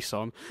there's a race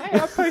on. Hey,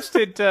 I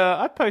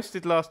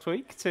posted last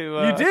week to...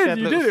 you did.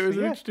 It was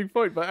an interesting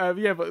point. But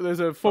but there's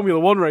a Formula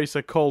One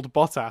racer called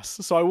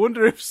Bottas. So I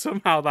wonder if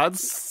somehow that's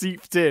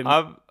seeped in.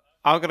 I'm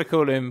going to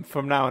call him,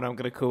 from now on, I'm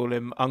going to call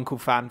him Uncle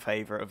Fan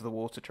Favourite of the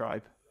Water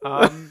Tribe.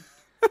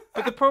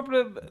 But the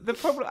problem,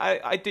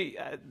 I do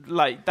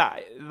like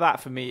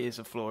that for me is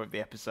a flaw of the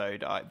episode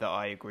that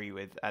I agree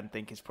with and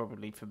think is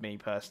probably for me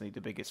personally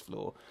the biggest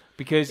flaw,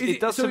 because it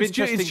does some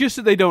interesting. It's just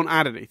that they don't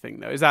add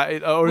anything though. Is that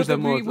it, or is there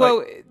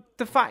more?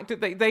 The fact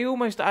that they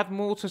almost add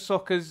more to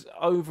Sokka's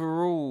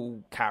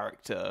overall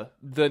character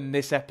than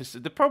this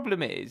episode. The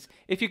problem is,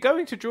 if you're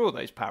going to draw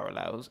those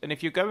parallels and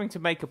if you're going to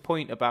make a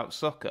point about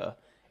Sokka,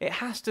 it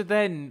has to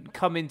then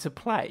come into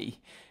play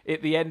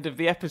at the end of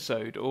the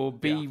episode or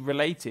be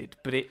related,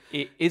 but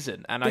it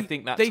isn't. And I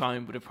think that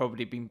time would have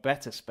probably been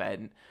better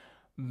spent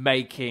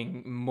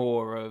making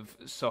more of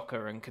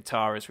Sokka and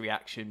Katara's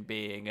reaction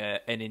being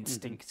an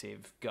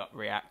instinctive gut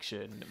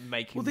reaction,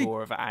 making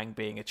more of Aang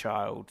being a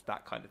child,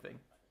 that kind of thing.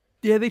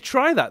 Yeah, they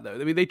try that though.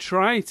 I mean, they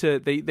try to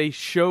they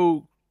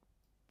show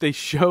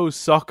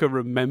Sokka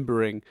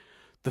remembering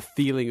the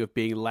feeling of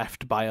being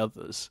left by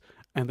others,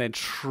 and then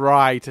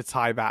try to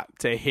tie that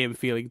to him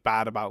feeling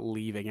bad about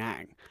leaving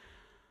Aang.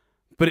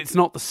 But it's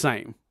not the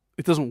same.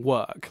 It doesn't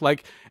work.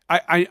 Like,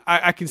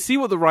 I can see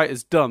what the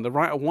writer's done. The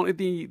writer wanted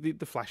the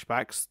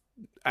flashbacks,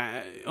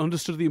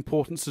 understood the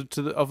importance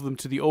of them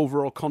to the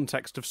overall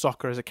context of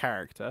Sokka as a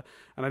character,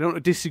 and I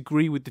don't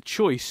disagree with the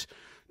choice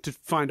to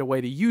find a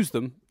way to use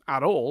them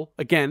at all.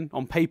 Again,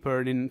 on paper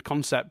and in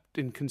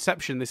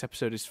conception, this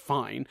episode is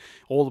fine.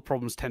 All the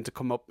problems tend to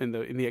come up in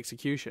the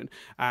execution.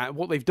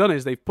 What they've done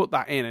is they've put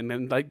that in and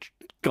then like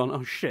gone,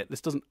 oh shit,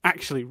 this doesn't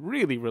actually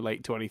really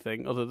relate to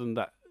anything other than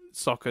that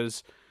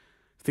Sokka's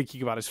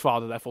thinking about his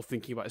father, therefore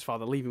thinking about his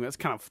father leaving. That's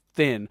kind of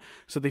thin.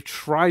 So they've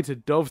tried to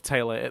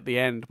dovetail it at the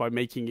end by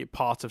making it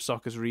part of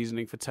Sokka's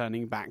reasoning for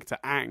turning back to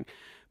Aang.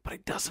 but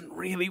it doesn't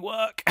really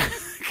work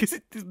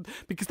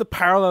because the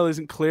parallel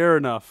isn't clear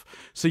enough.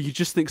 So you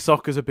just think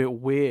Sokka's a bit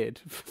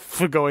weird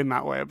for going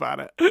that way about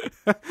it.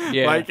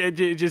 Yeah, like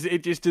it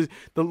just does.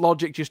 The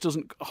logic just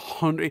doesn't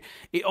 100.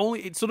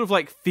 It's sort of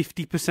like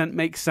 50%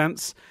 makes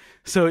sense.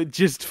 So it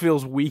just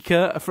feels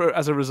weaker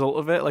as a result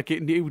of it. Like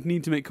it would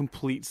need to make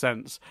complete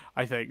sense,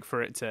 I think,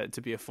 for it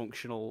to be a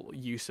functional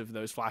use of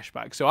those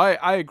flashbacks. So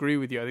I agree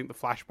with you. I think the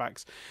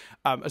flashbacks,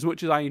 as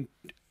much as I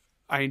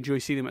enjoy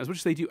seeing them, as much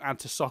as they do add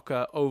to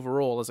Sokka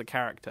overall as a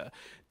character,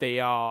 they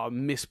are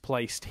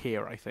misplaced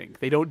here, I think.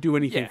 They don't do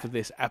anything for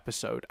this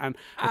episode. And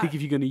I think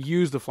if you're going to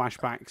use the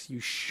flashbacks, you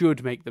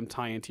should make them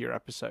tie into your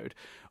episode.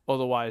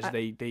 Otherwise,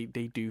 they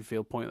do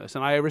feel pointless.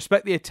 And I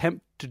respect the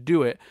attempt to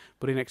do it,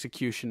 but in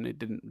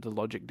execution, the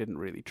logic didn't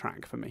really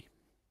track for me.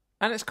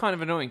 and it's kind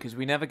of annoying because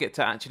we never get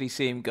to actually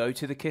see him go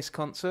to the Kiss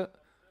concert.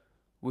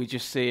 We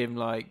just see him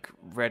like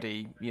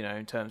ready,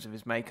 in terms of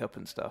his makeup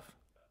and stuff.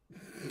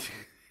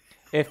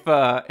 If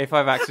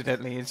I've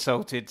accidentally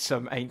insulted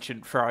some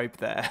ancient tribe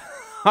there,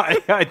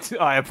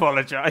 I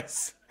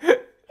apologise.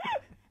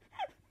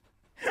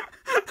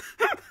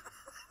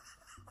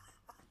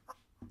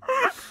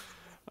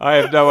 I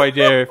have no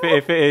idea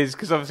if it is,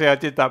 because obviously I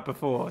did that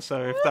before.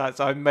 So if that's,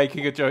 I'm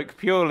making a joke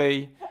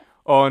purely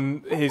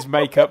on his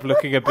makeup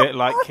looking a bit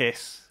like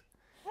Kiss.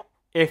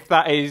 If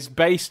that is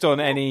based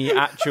on any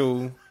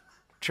actual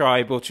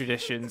tribe or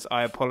traditions,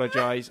 I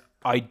apologise.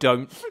 I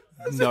don't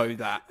know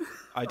that.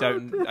 I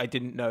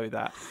didn't know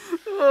that.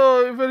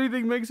 Oh, if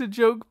anything makes a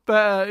joke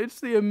better, it's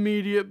the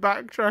immediate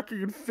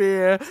backtracking and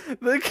fear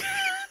that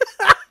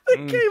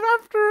came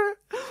after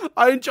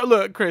it.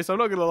 Look, Chris, I'm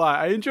not gonna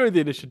lie. I enjoyed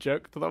the initial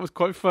joke. Thought that was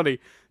quite funny.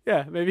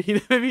 Yeah, maybe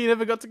he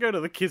never got to go to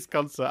the Kiss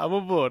concert. I'm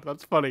on board.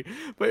 That's funny.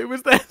 But it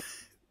was then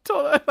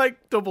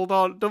like doubled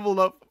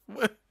up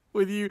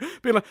with you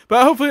being like,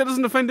 but hopefully it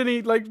doesn't offend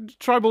any like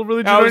tribal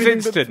religion. It was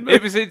instant.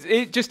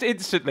 It just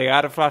instantly. I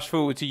had a flash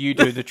forward to you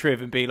doing the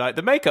triv and be like,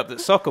 the makeup that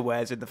Sokka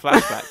wears in the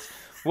flashbacks,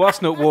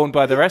 whilst not worn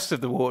by the rest of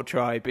the Water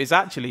Tribe, is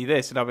actually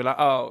this, and I'll be like,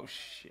 oh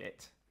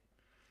shit.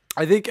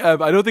 I think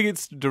I don't think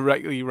it's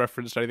directly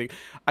referenced or anything.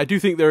 I do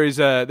think there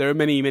are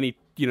many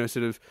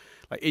sort of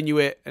like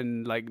Inuit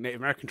and like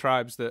Native American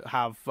tribes that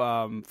have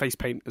face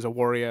paint as a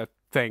warrior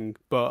thing,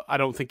 but I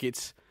don't think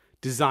it's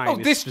designed.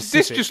 Oh, this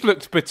just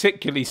looked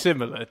particularly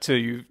similar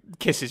to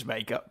Kiss's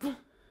makeup.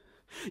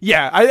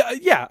 Yeah,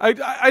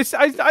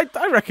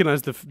 I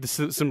recognise the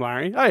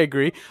similarity. I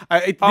agree.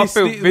 I feel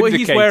vindicated what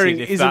he's wearing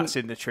if that's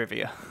in the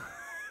trivia.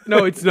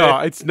 No, it's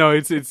not. It's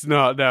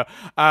not. No.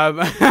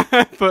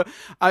 But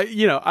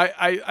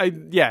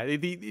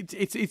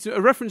it's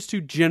a reference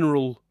to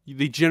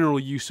the general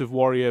use of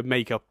warrior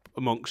makeup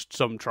amongst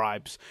some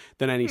tribes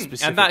than any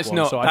specific and that is one.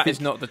 not So that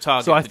is not the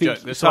target of the joke.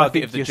 The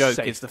target of the joke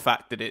is the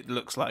fact that it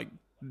looks like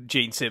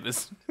Gene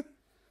Simmons.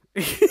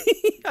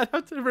 I'd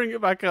have to bring it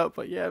back up,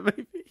 but yeah,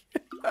 maybe.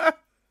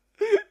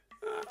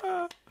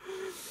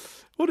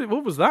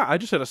 What was that? I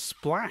just had a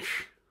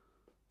splash.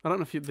 I don't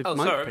know if you. Oh,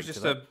 sorry, it was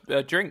just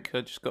a drink.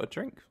 I just got a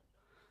drink.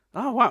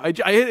 Oh wow!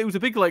 It was a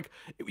big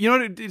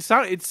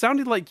it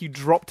sounded like you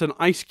dropped an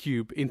ice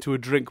cube into a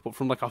drink, but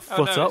from like a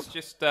foot up. It's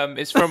just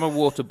it's from a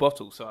water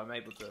bottle, so I'm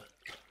able to.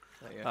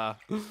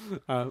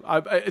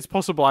 It's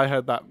possible I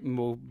heard that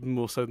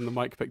more so than the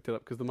mic picked it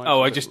up because the mic.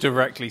 Oh, I just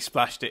directly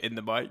splashed it in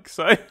the mic.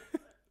 So.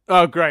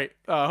 Oh great!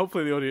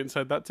 Hopefully the audience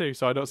heard that too,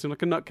 so I don't seem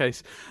like a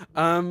nutcase.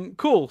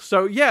 Cool.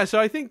 So yeah, so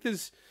I think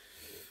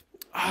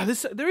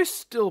there is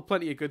still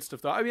plenty of good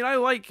stuff though. I mean, I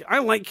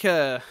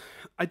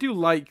do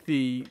like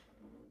the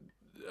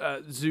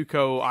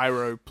Zuko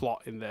Iroh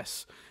plot in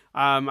this.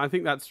 I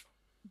think that's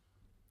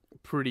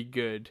pretty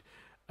good.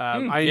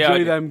 I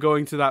enjoy them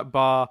going to that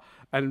bar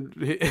and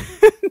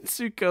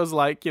Zuko's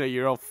like,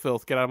 you're all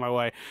filth, get out of my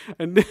way.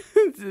 And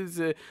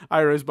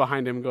Iroh's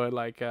behind him going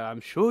like, I'm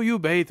sure you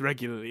bathe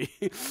regularly.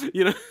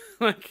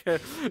 Trying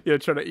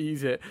to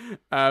ease it.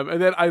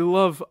 And then I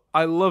love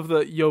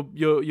that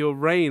your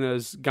reign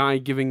as guy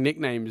giving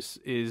nicknames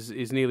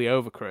is nearly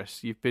over,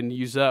 Chris. You've been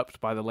usurped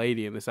by the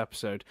lady in this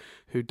episode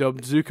who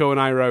dubbed Zuko and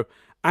Iroh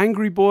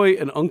Angry Boy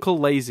and Uncle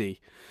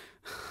Lazy.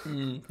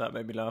 That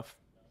made me laugh.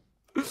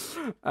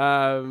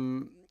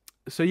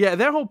 So yeah,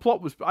 their whole plot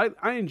was.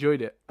 I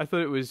enjoyed it. I thought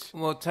it was.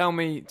 Well, tell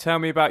me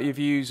about your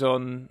views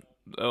on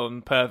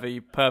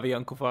pervy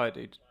Uncle Fire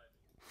Dude.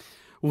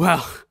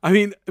 Well, I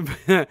mean,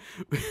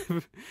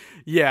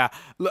 yeah,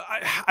 look,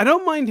 I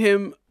don't mind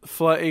him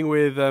flirting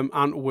with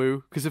Aunt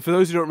Wu because for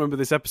those who don't remember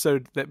this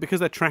episode, that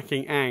because they're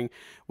tracking Aang,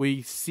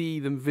 we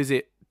see them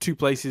visit two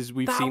places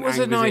we've seen. That was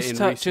Aang a nice visit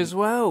touch as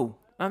well.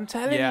 I'm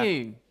telling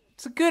you.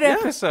 It's a good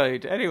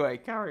episode. Anyway,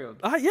 carry on.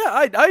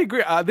 I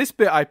agree. This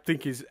bit I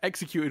think is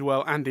executed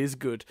well and is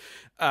good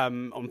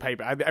on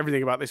paper.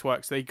 Everything about this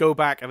works. They go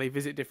back and they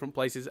visit different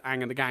places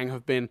Aang and the gang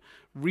have been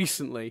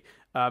recently,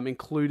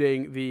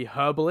 including the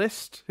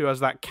herbalist who has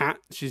that cat.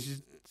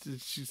 She's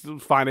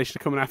fine-ish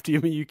coming after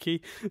you,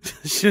 Miyuki.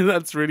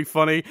 That's really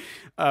funny.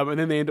 And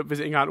then they end up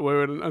visiting Aunt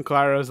Wu and Uncle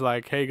Iroh's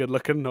like, hey, good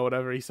looking, or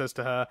whatever he says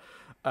to her.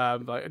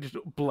 Like just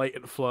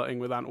blatant flirting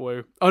with Aunt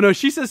Wu. Oh no,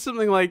 she says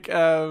something like...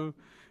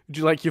 would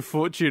you like your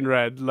fortune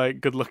read,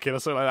 like good looking or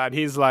something like that? And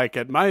he's like,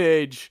 at my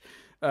age,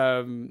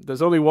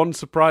 there's only one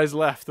surprise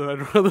left, and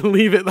I'd rather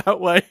leave it that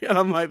way. And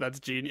I'm like, that's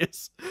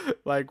genius.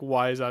 Like,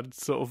 wise and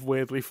sort of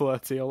weirdly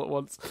flirty all at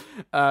once.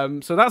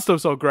 So that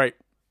stuff's all great.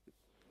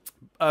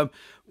 But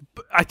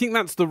I think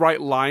that's the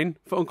right line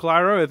for Uncle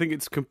Iroh. I think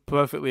it's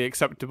perfectly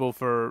acceptable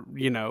for,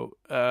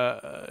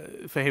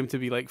 for him to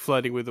be like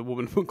flirting with a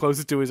woman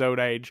closer to his own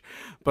age.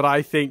 But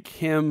I think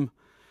him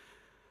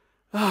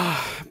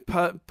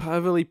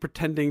perversely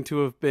pretending to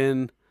have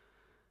been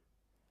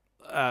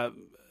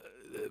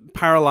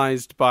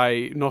paralyzed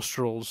by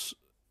nostrils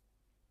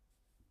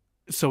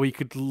so he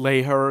could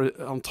lay her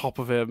on top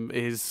of him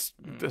is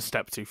a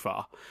step too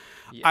far.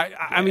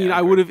 I mean,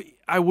 I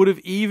would have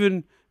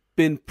even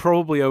been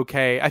probably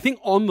okay. I think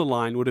on the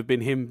line would have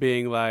been him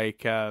being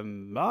like,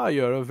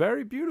 you're a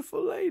very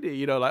beautiful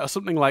lady, like, or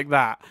something like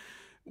that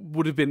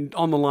would have been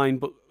on the line,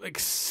 but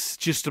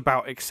just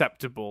about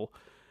acceptable.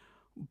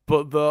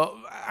 But the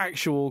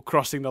actual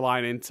crossing the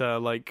line into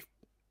like,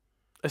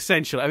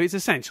 essentially, I mean, it's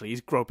essentially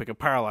he's groping a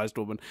paralyzed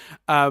woman.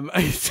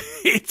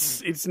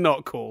 It's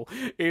not cool.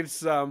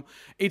 It's a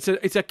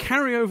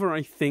carryover,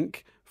 I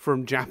think,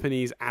 from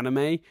Japanese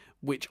anime,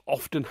 which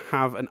often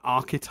have an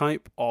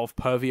archetype of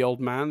pervy old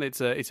man.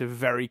 It's a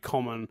very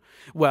common.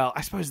 Well,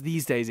 I suppose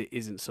these days it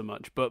isn't so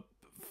much, but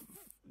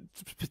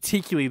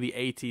particularly the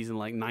 80s and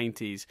like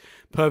 90s,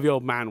 pervy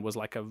old man was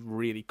like a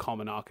really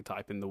common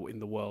archetype in the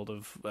world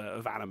of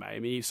anime. I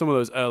mean, some of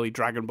those early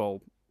Dragon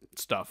Ball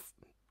stuff,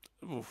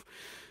 oof,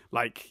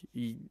 like,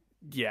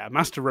 yeah,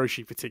 Master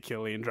Roshi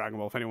particularly in Dragon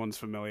Ball, if anyone's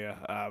familiar,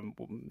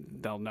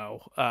 they'll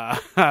know,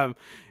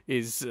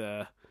 is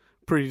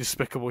pretty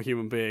despicable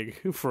human being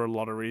for a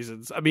lot of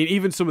reasons. I mean,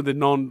 even some of the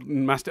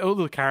non-master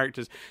other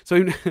characters.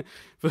 So,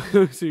 for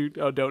those who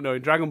don't know,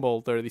 in Dragon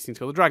Ball, there are these things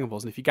called the Dragon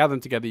Balls, and if you gather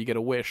them together, you get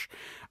a wish.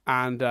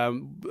 And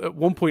at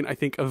one point, I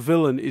think a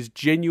villain is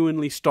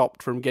genuinely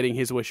stopped from getting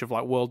his wish of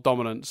like world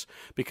dominance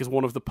because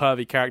one of the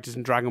pervy characters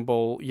in Dragon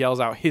Ball yells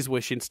out his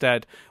wish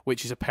instead,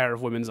 which is a pair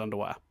of women's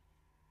underwear.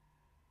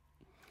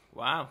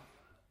 Wow.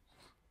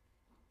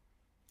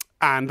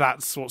 And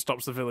that's what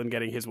stops the villain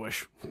getting his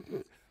wish.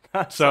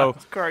 That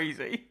sounds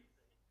crazy.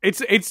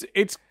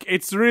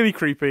 It's really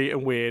creepy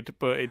and weird,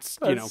 but it's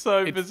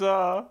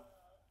bizarre.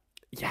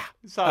 Yeah,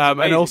 it sounds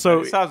amazing, and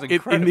also it sounds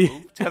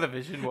incredible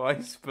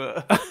television-wise,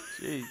 but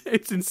geez.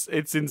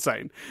 it's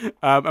insane.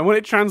 And when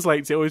it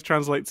translates, it always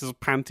translates as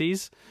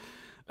panties.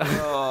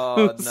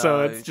 Oh no!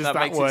 So it's just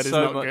that word is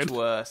not much good.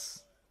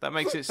 worse. That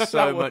makes it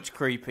so much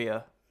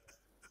creepier.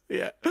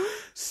 Yeah.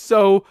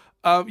 So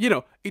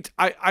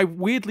I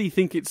weirdly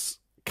think it's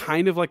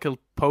kind of like a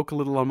poke, a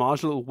little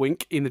homage, a little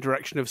wink in the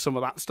direction of some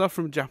of that stuff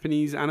from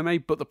Japanese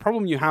anime. But the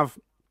problem you have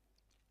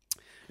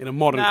in a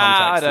modern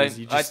context is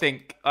you just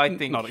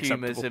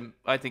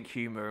I think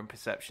humor and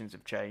perceptions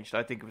have changed.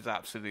 I think it was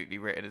absolutely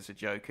written as a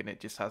joke, and it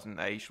just hasn't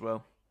aged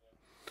well.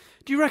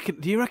 Do you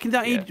reckon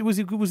that was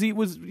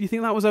you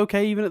think that was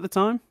okay even at the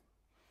time?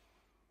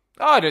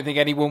 Oh, I don't think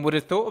anyone would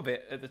have thought of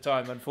it at the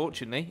time,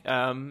 unfortunately.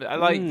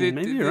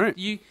 Maybe you're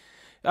right.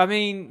 I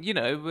mean,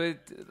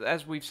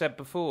 as we've said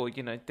before,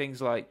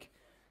 things like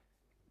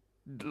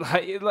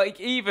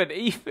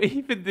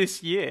even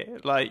this year,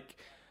 like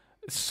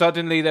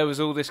suddenly there was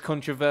all this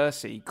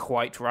controversy,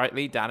 quite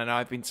rightly. Dan and I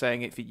have been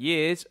saying it for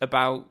years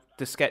about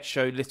the sketch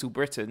show Little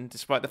Britain,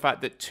 despite the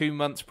fact that 2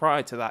 months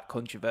prior to that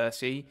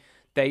controversy,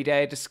 they'd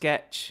aired a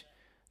sketch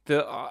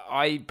that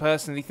I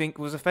personally think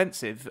was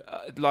offensive,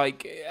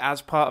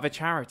 as part of a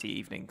charity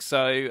evening.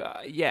 So,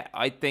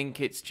 I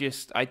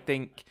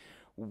think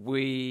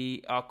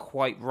we are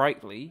quite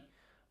rightly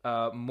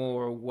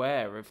more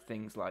aware of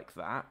things like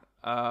that.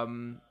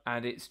 And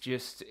it's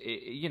just,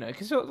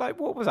 because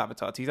what was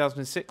Avatar,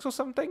 2006 or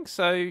something?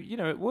 So,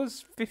 it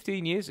was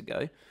 15 years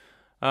ago.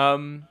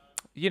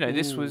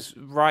 This was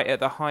right at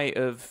the height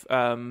of,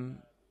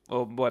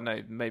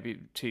 maybe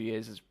 2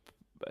 years is,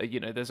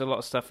 there's a lot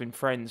of stuff in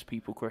Friends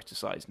people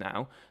criticise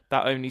now.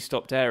 That only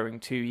stopped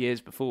airing 2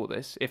 years before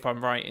this, if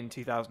I'm right, in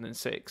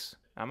 2006.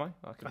 Am I?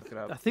 I can look it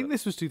up. I think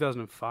this was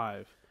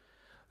 2005.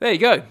 There you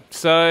go.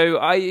 So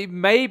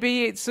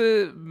maybe it's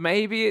a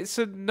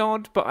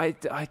nod, but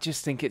I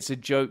just think it's a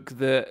joke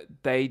that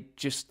they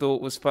just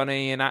thought was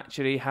funny and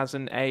actually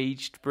hasn't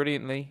aged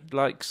brilliantly,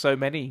 like so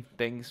many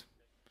things.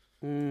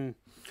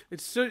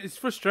 It's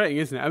frustrating,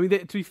 isn't it? I mean,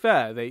 to be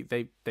fair,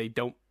 they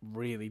don't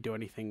really do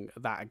anything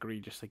that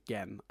egregious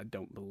again. I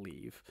don't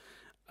believe.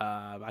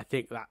 I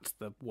think that's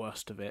the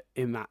worst of it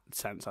in that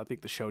sense. I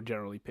think the show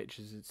generally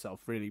pitches itself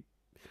really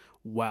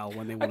well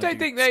when they want to do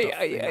stuff in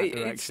that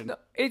direction.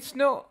 It's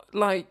not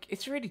like,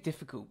 it's really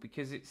difficult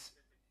because it's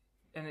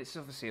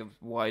obviously a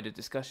wider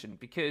discussion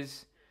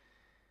because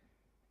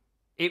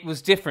it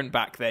was different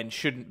back then.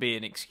 Shouldn't be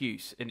an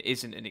excuse and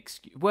isn't an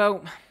excuse.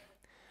 Well,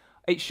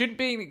 it shouldn't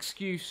be an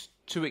excuse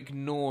to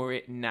ignore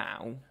it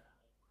now.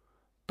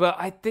 But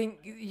I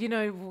think, do you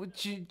know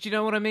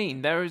what I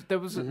mean? There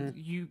was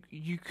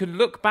you can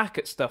look back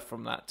at stuff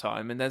from that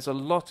time, and there's a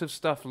lot of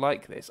stuff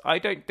like this. I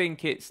don't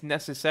think it's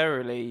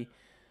necessarily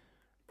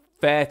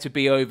fair to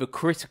be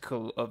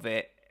overcritical of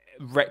it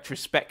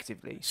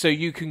retrospectively. So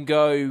you can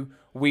go,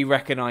 we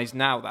recognise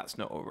now that's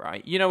not all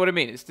right. You know what I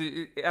mean? It's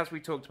as we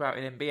talked about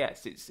in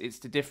MBS, it's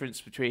the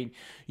difference between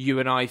you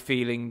and I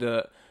feeling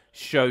that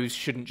shows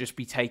shouldn't just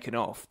be taken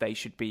off; they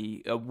should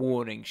be a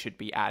warning should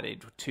be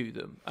added to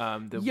them.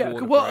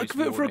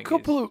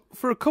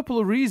 For a couple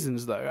of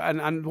reasons though,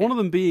 and one of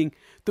them being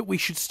that we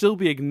should still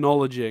be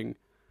acknowledging.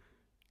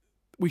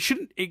 We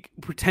shouldn't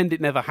pretend it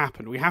never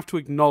happened. We have to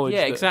acknowledge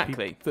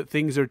that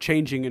things are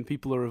changing and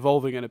people are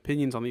evolving and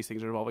opinions on these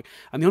things are evolving.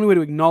 And the only way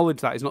to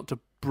acknowledge that is not to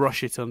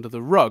brush it under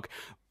the rug.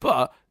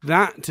 But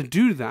to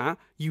do that,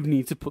 you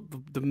need to put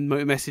the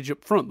message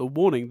up front, the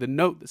warning, the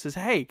note that says,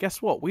 hey,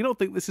 guess what? We don't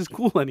think this is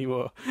cool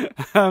anymore.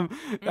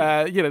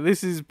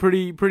 This is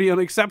pretty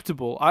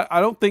unacceptable. I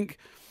don't think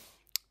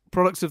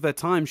products of their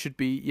time should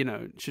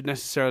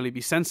necessarily be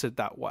censored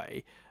that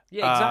way.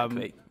 Yeah,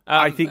 exactly.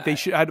 I think they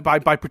should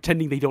by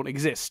pretending they don't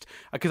exist,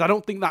 because I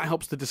don't think that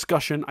helps the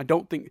discussion. I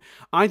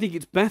think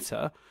it's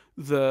better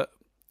that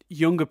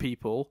younger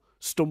people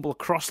stumble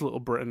across Little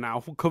Britain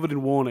now, covered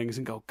in warnings,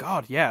 and go,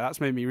 God, yeah, that's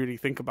made me really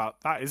think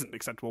about that. Isn't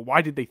acceptable.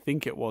 Why did they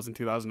think it was in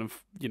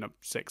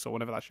 2006 or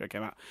whenever that show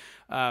came out?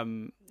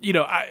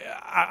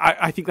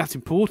 I think that's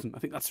important. I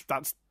think that's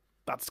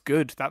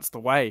good. That's the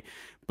way.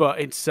 But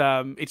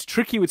it's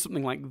tricky with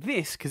something like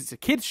this because it's a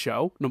kids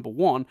show, number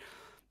one,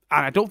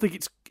 and I don't think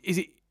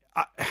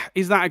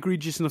is that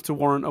egregious enough to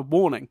warrant a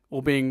warning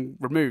or being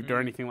removed or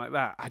anything like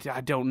that?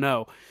 I don't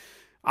know.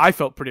 I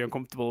felt pretty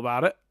uncomfortable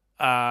about it.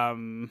 I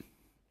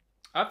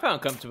felt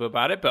uncomfortable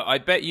about it, but I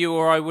bet you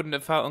or I wouldn't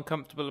have felt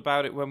uncomfortable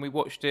about it when we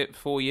watched it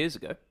 4 years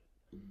ago.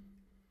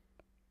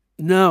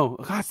 No,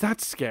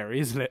 that's scary,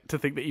 isn't it? To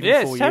think that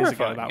even 4 years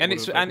ago, and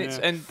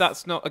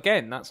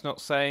that's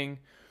not saying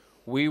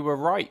we were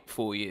right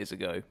 4 years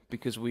ago,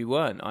 because we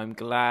weren't. I'm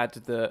glad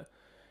that.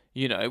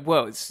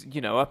 It's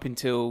up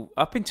until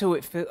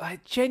it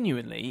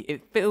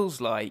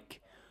feels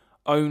like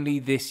only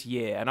this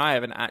year, and I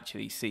haven't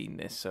actually seen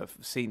this, so I've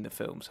seen the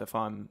film. So if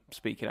I'm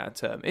speaking out of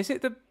term, is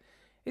it the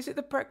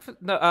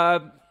breakfast?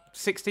 No,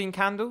 16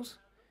 Candles.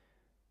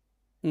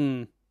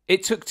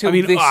 It took till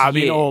this year. I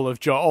mean, all of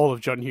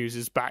John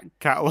Hughes's back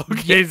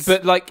catalogue is.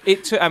 But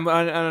it took. And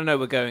I know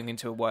we're going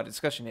into a wider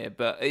discussion here,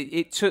 but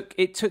it took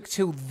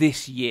till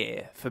this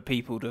year for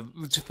people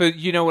for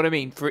you know what I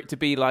mean, for it to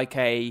be like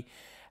a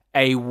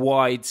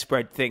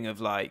widespread thing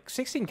of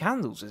 16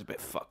 Candles is a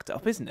bit fucked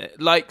up, isn't it?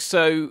 It's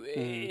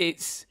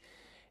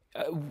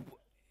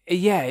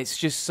it's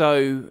just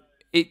so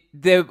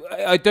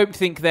I don't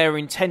think their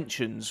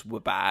intentions were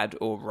bad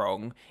or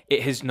wrong.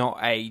 It has not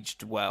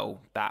aged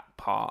well, that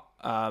part.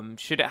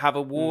 Should it have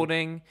a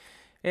warning?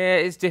 Yeah,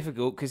 it's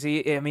difficult because he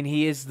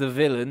is the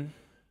villain.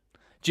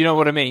 Do you know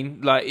what I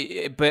mean? But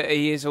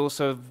he is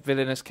also a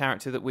villainous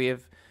character that we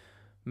have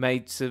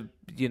made to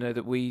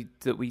that we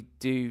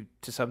do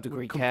to some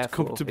degree care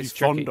for. Come to be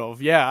fond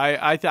of. Yeah,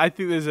 I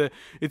think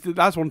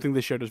that's one thing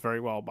this show does very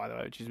well, by the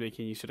way, which is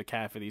making you sort of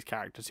care for these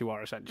characters who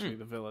are essentially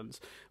the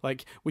villains.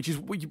 Which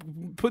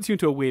puts you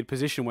into a weird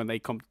position when they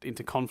come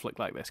into conflict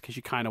like this, because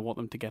you kind of want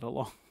them to get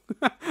along.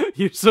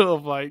 You're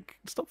sort of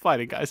stop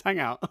fighting, guys, hang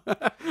out.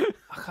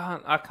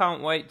 I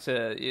can't wait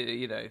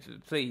to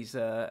please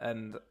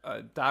and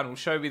Dan will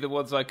show me the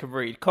ones I can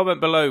read.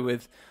 Comment below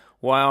with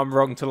why I'm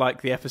wrong to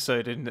like the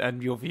episode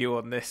and your view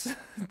on this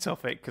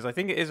topic, because I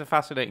think it is a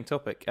fascinating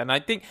topic, and I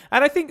think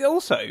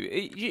also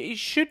it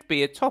should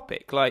be a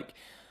topic.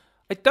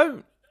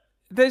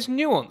 There's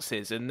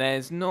nuances, and I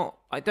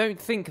don't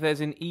think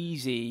there's an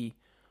easy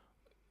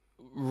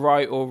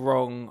right or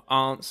wrong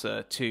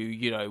answer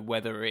to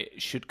whether it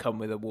should come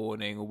with a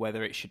warning or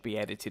whether it should be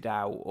edited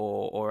out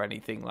or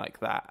anything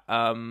like that.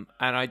 And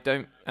I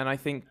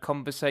think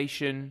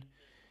conversation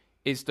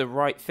is the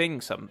right thing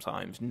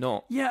sometimes,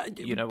 not. Yeah,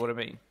 you know what I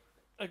mean.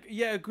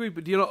 Yeah, agreed.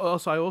 But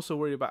I also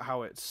worry about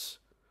how it's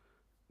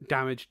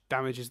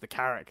damages the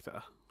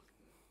character,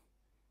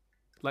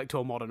 to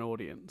a modern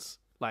audience.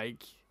 The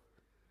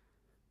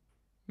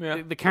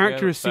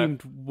character has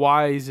seemed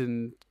wise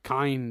and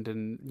kind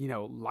and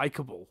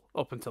likable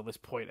up until this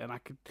point, and I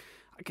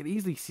could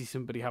easily see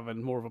somebody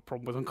having more of a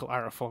problem with Uncle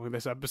Ara following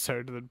this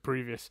episode than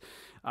previous.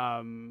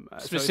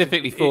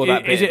 Specifically for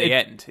that bit at the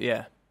end,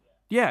 yeah.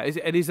 Yeah,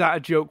 is that a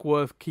joke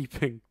worth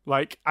keeping?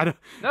 I don't.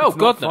 No,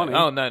 God, no. Funny.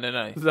 Oh, no.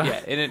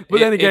 But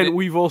then again,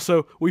 we've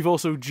also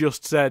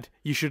just said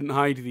you shouldn't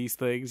hide these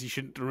things, you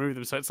shouldn't remove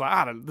them. So it's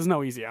there's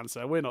no easy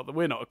answer. We're not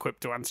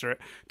equipped to answer it.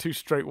 Two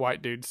straight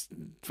white dudes,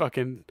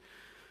 fucking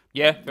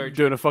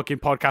doing a fucking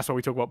podcast where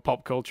we talk about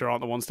pop culture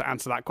aren't the ones to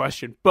answer that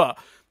question. But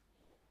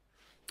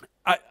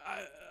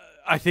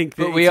I think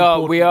that we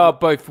are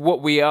both.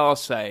 What we are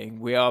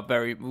saying, we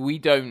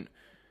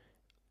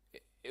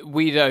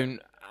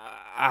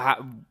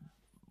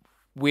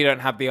don't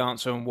have the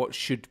answer on what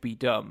should be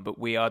done, but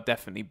we are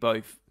definitely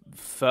both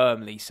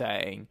firmly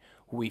saying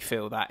we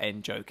feel that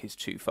end joke is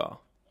too far.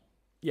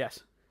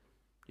 Yes.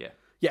 Yeah.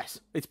 Yes,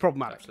 it's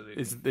problematic.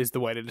 Absolutely. Is the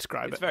way to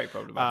describe it. It's very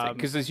problematic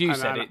because, as you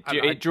said,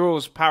 it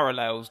draws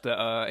parallels that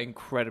are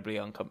incredibly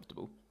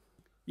uncomfortable.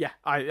 Yeah,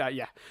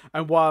 yeah.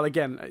 And while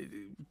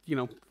again,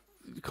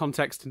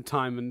 context and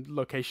time and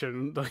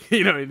location,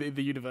 you know, in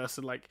the universe,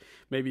 and like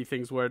maybe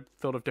things were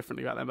thought of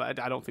differently back then. But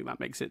I don't think that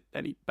makes it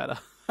any better.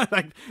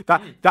 Like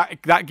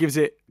that gives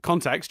it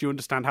context. You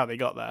understand how they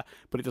got there,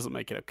 but it doesn't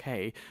make it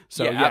okay.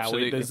 So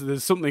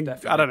there's something.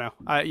 Definitely. I don't know.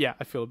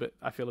 I feel a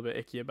bit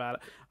icky about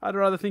it. I'd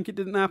rather think it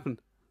didn't happen.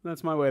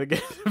 That's my way to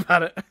get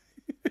about it.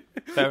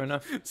 Fair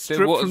enough.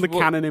 Stripped from the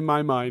canon in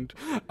my mind.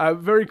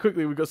 Very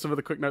quickly, we've got some of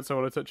the quick notes I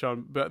want to touch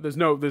on, but there's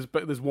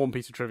one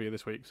piece of trivia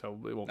this week, so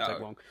it won't take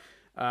long.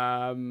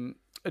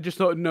 I just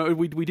thought,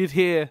 we did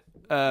hear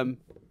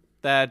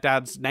their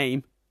dad's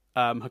name,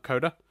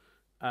 Hakoda.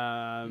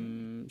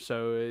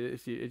 So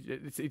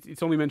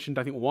it's only mentioned,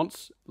 I think,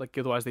 once. Like,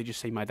 otherwise they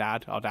just say my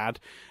dad, our dad.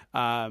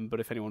 But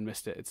if anyone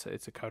missed it, it's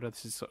Hakoda.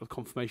 This is sort of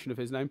confirmation of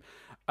his name.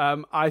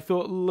 I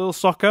thought Lil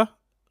Sokka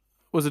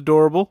was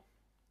adorable.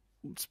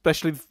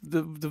 Especially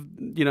the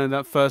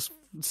that first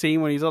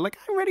scene when he's all like,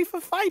 "I'm ready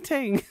for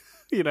fighting."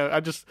 You know,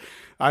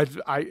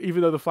 I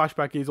even though the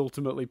flashback is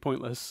ultimately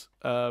pointless,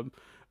 but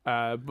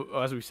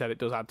as we said, it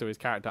does add to his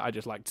character. I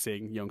just liked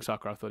seeing young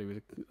Sokka. I thought he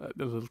was a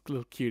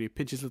little cutie.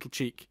 Pinch his little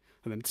cheek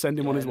and then send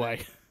him on his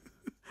way.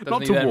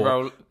 Not to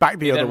war, back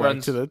the other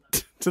way to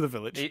the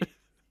village.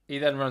 He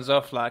then runs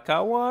off like, "I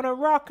wanna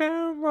rock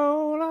and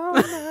roll all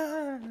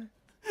night."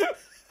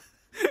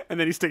 And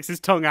then he sticks his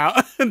tongue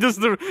out and does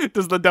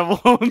the devil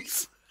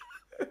horns.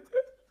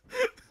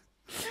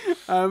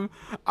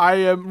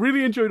 I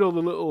really enjoyed all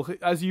the little,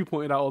 as you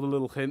pointed out, all the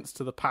little hints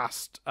to the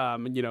past.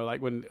 And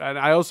and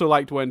I also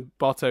liked when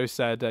Bato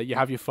said, "You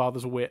have your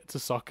father's wit" to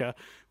Sokka,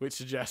 which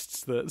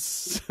suggests that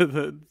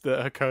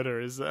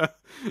Hakoda is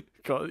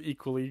got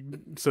equally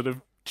sort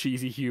of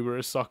cheesy humor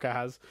as Sokka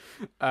has.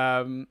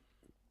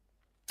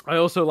 I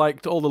also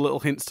liked all the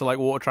little hints to like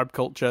Water Tribe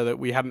culture that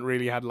we hadn't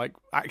really had like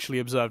actually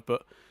observed,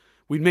 but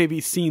we'd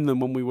maybe seen them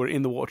when we were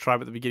in the Water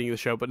Tribe at the beginning of the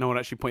show, but no one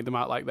actually pointed them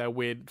out, like their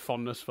weird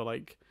fondness for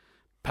like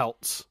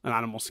pelts and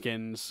animal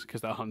skins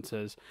because they're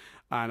hunters.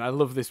 And I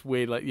love this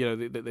weird, like,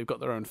 they've got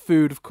their own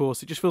food, of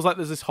course. It just feels like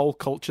there's this whole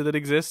culture that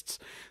exists.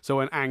 So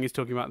when Aang is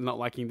talking about not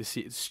liking the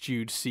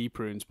stewed sea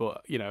prunes,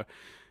 but,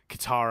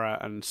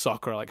 Katara and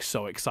Sokka are like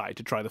so excited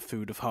to try the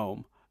food of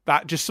home.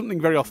 That just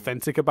something very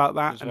authentic about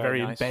that and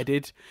very nice.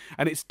 Embedded.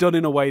 And it's done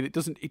in a way that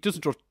doesn't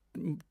draw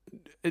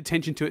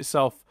attention to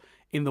itself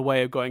in the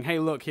way of going, hey,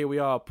 look, here we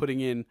are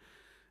putting in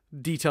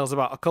details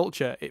about a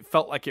culture. It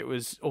felt like it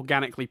was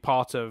organically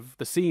part of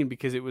the scene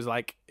because it was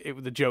like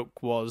the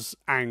joke was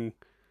Aang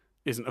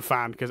isn't a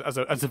fan because as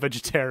a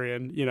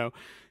vegetarian,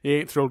 he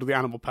ain't thrilled with the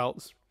animal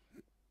pelts,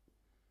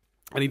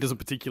 and he doesn't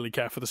particularly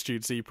care for the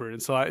stewed sea prune.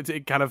 So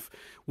it kind of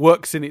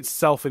works in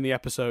itself in the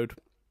episode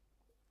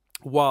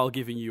while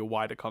giving you a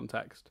wider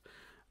context.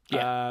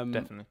 Yeah,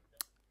 definitely.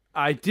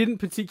 I didn't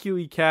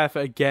particularly care for,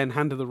 again,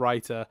 hand of the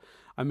writer.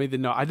 I made the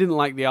note. I didn't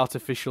like the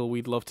artificial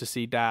 "we'd love to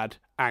see Dad."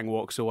 Aang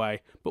walks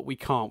away, but we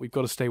can't. We've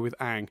got to stay with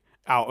Aang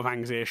out of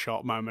Aang's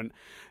earshot moment.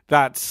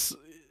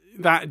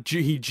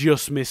 He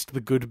just missed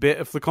the good bit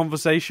of the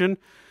conversation.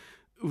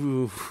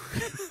 Ooh,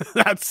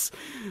 I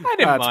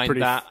didn't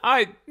mind that.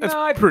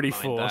 That's pretty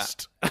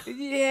forced.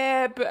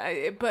 Yeah,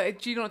 but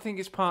do you not think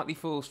it's partly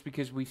forced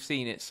because we've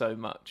seen it so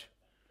much?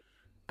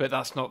 But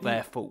that's not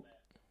their fault.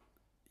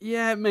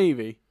 Yeah,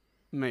 maybe.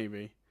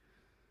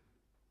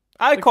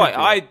 I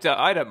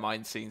don't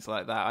mind scenes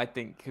like that. I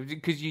think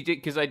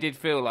because I did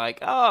feel like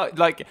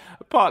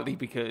partly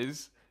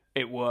because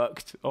it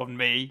worked on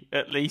me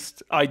at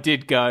least. I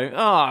did go,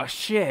 oh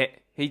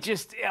shit, he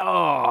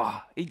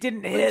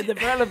didn't hear the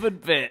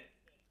relevant bit.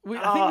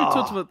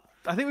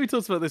 I think we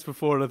talked about this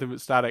before, nothing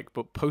but static.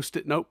 But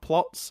post-it note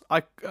plots.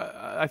 I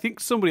think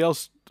somebody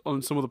else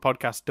on some of the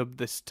podcasts dubbed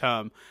this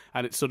term,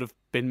 and it's sort of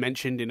been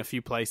mentioned in a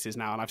few places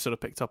now, and I've sort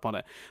of picked up on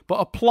it. But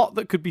a plot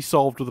that could be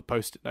solved with a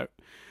post-it note.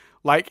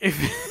 Like, if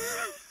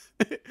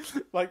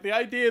like the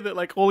idea that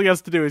like all he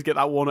has to do is get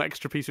that one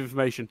extra piece of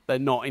information they're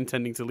not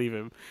intending to leave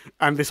him,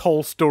 and this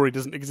whole story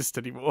doesn't exist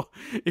anymore.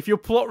 If your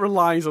plot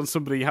relies on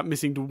somebody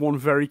missing one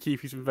very key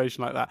piece of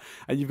information like that,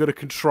 and you've got to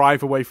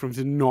contrive a way for him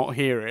to not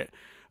hear it,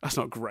 that's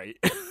not great.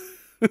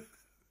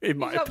 In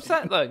my opinion.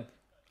 Upset though.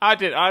 I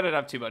don't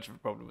have too much of a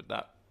problem with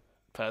that,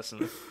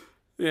 personally.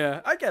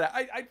 Yeah, I get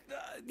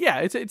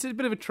it. It's a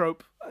bit of a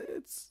trope.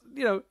 It's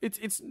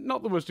it's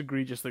not the most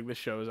egregious thing this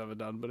show has ever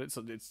done, but it's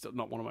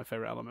not one of my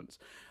favorite elements.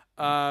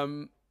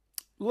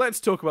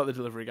 Let's talk about the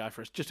delivery guy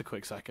for just a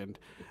quick second.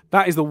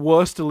 That is the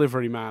worst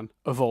delivery man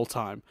of all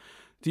time.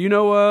 Do you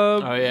know?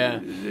 Oh yeah.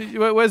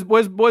 Where's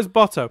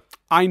Bato?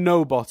 I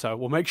know Bato.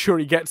 We'll make sure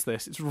he gets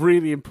this. It's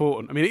really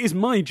important. I mean, it is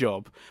my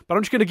job, but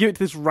I'm just going to give it to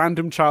this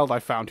random child I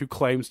found who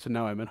claims to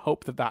know him and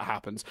hope that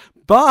happens.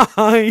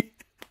 Bye.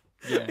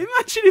 Yeah.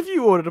 Imagine if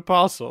you ordered a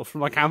parcel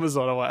from like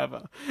Amazon or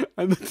whatever,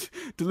 and the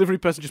delivery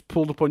person just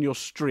pulled up on your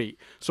street.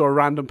 So a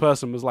random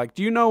person was like,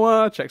 "Do you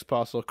know checks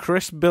parcel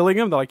Chris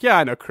Billingham?" They're like, "Yeah,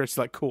 I know Chris."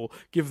 Like, cool,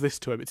 give this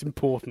to him. It's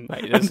important.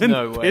 Mate, there's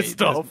no way.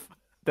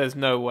 There's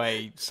no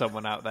way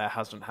someone out there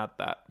hasn't had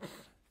that.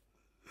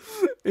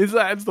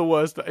 It's the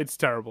worst. It's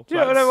terrible. Do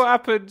you know what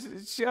happened?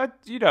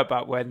 You know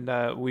about when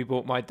we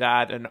bought my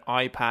dad an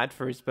iPad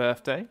for his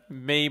birthday?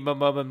 Me, my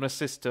mum, and my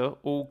sister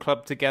all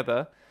clubbed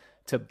together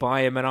to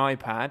buy him an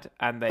iPad,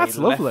 and That's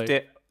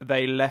lovely.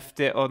 They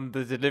left it on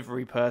the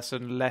delivery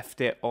person.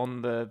 Left it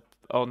on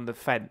the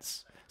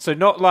fence. So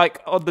not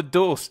like on the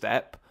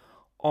doorstep,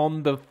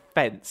 on the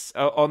fence,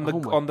 on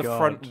the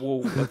front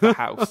wall of the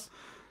house.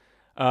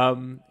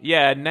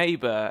 A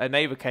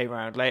neighbor came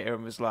around later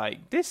and was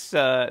like, this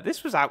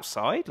was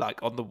outside,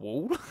 like on the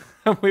wall.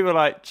 And we were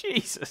like,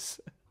 Jesus.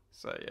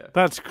 So yeah.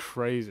 That's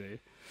crazy.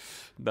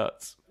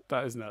 Nuts.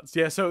 That is nuts.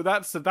 Yeah, so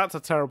that's a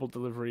terrible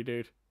delivery,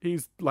 dude.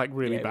 He's like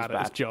really bad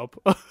at his job.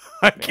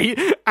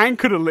 Ang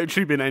could have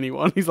literally been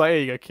anyone. He's like, here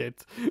you go, kid.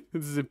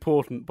 This is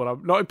important, but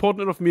I'm not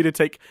important enough for me to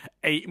take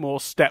 8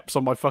 more steps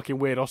on my fucking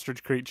weird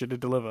ostrich creature to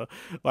deliver.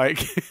 Like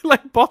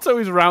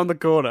Bato is around the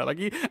corner.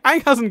 Like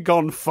Ang hasn't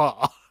gone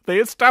far. They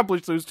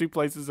established those 2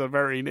 places are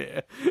very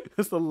near.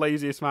 That's the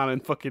laziest man in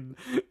fucking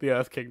the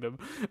Earth Kingdom.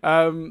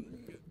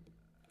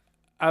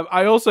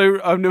 I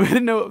also made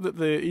a note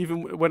that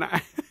even when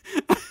I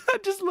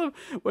just love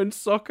when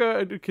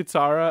Sokka and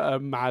Katara are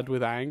mad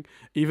with Aang.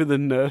 Even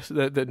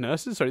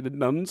the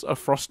nuns are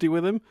frosty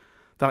with him.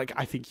 They're like,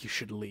 I think you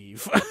should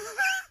leave.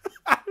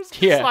 I was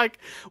just like,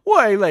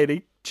 wait,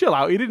 lady, chill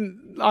out. He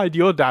didn't hide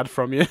your dad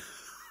from you.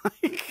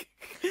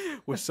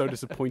 We're so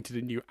disappointed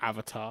in you,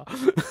 Avatar.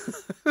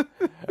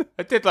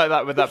 I did like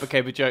that when that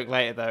became a joke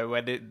later, though,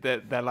 when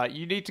they're like,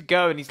 you need to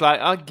go. And he's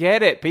like, I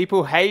get it.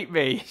 People hate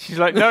me. She's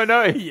like,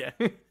 no. Yeah.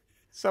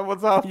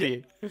 Someone's after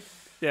you.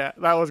 Yeah,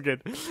 that was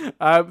good. The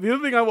other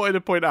thing I wanted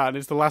to point out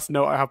is the last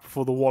note I have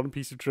before the one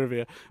piece of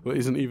trivia. Well, it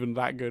isn't even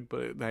that good,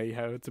 but there you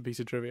go. It's a piece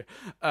of trivia.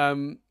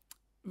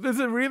 There's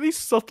a really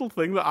subtle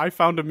thing that I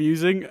found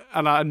amusing,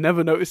 and I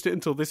never noticed it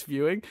until this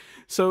viewing.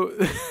 So,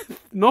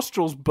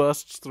 Nostrils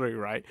bursts through,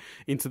 right,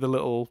 into the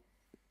little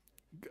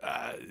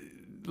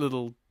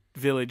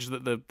village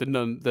that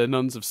the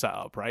nuns have set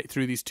up, right,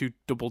 through these 2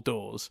 double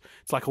doors.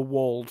 It's like a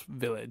walled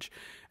village.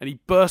 And he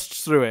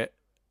bursts through it,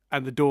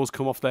 and the doors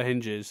come off their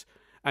hinges,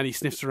 and he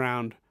sniffs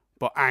around,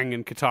 but Aang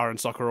and Katara and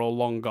Sokka are all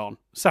long gone,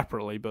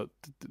 separately, but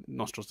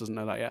Nostrils doesn't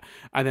know that yet.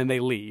 And then they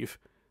leave.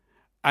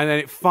 And then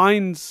it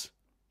finds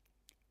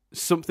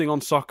something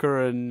on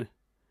Sokka and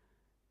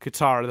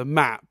Katara, the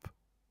map,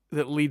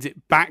 that leads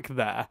it back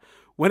there.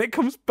 When it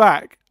comes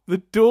back, the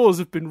doors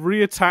have been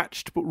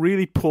reattached, but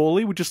really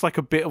poorly, with just like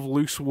a bit of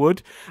loose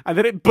wood. And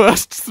then it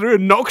bursts through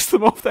and knocks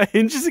them off their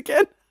hinges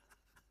again.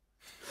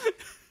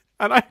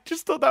 And I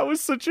just thought that was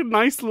such a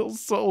nice little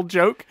subtle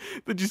joke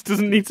that just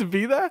doesn't need to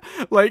be there.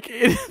 Like,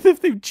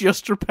 if they've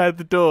just repaired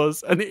the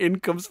doors and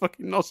in comes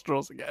fucking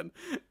Nostrils again.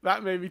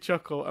 That made me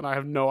chuckle, and I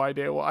have no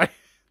idea why.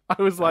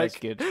 I was like,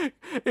 good.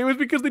 It was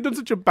because they'd done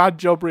such a bad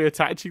job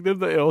reattaching them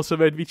that it also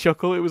made me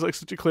chuckle. It was like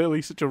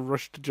clearly such a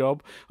rushed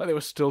job. Like they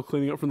were still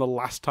cleaning up from the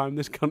last time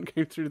this cunt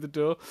came through the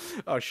door.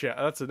 Oh shit,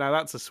 that's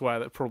a swear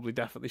that probably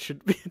definitely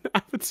shouldn't be an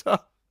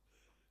Avatar.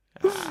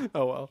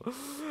 Oh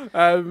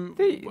well.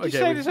 Did you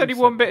say there's only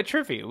one bit of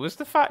trivia? Was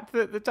the fact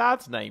that the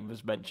dad's name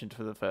was mentioned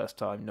for the first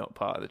time not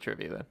part of the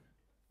trivia then?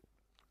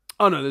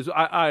 Oh no,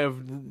 I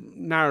have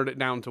narrowed it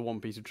down to one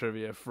piece of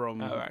trivia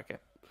from. Oh, okay.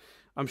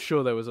 I'm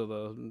sure there was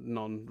other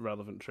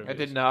non-relevant trivia. I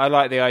didn't know. I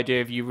like the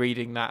idea of you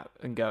reading that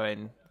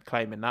and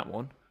claiming that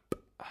one.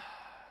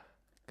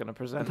 Gonna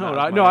present.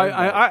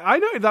 I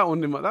noted that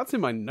one. That's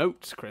in my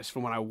notes, Chris,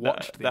 from when I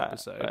watched the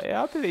episode.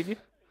 Yeah, I believe you.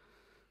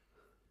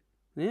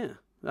 Yeah.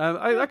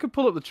 I could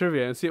pull up the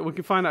trivia and see it. We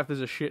can find out if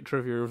there's a shit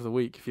trivia of the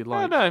week if you'd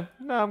like. No,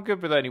 I'm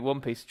good with only one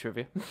piece of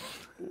trivia.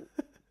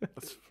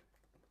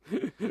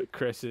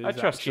 Chris is I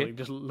trust actually you.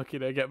 just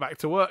looking to get back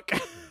to work.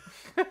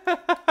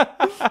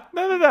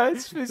 No.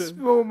 It's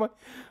more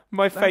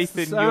my faith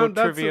in your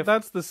trivia.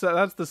 That's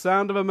the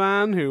sound of a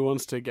man who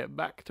wants to get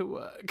back to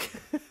work.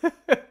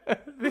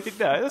 No,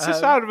 that's the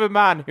sound of a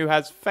man who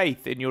has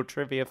faith in your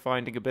trivia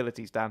finding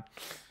abilities, Dan.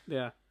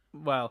 Yeah.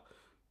 Well.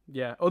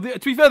 Yeah. To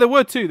be fair, there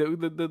were 2.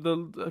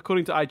 The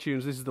according to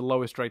iTunes, this is the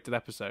lowest rated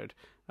episode.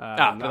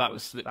 That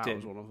was slipped in.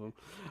 Was one of them.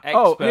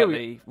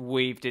 Expertly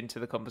weaved into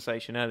the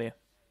conversation earlier.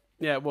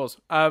 Yeah, it was.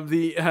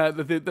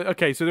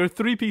 Okay, so there are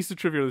 3 pieces of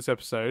trivia in this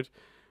episode.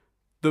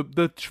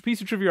 The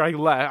piece of trivia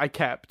I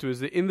kept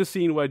was that in the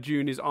scene where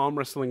June is arm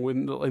wrestling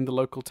in the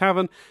local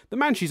tavern, the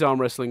man she's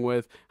arm wrestling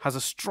with has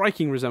a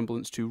striking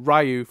resemblance to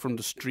Ryu from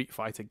the Street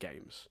Fighter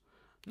games.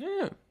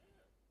 Yeah.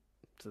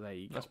 So there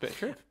you go. That's a bit of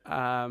truth.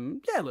 Yeah,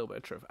 a little bit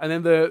of truth. And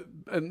then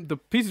the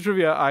piece of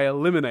trivia I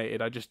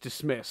eliminated, I just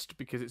dismissed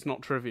because it's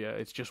not trivia.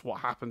 It's just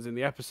what happens in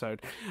the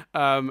episode.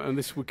 And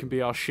this can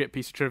be our shit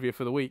piece of trivia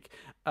for the week.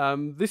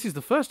 This is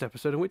the first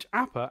episode in which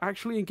Appa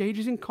actually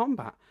engages in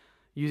combat,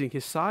 using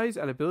his size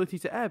and ability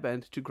to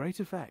airbend to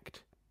great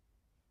effect.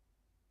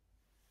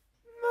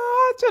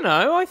 I don't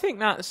know. I think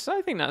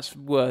that's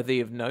worthy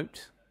of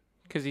note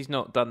because he's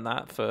not done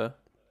that for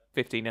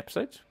 15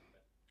 episodes.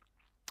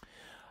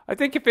 I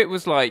think if it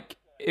was like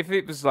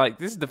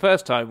this is the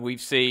first time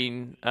we've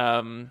seen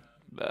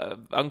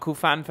uncle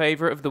fan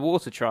favourite of the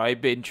Water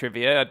Tribe in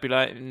trivia, I'd be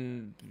like,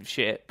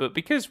 shit. But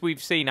because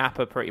we've seen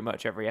Appa pretty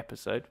much every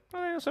episode, I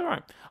think that's all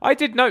right. I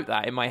did note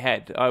that in my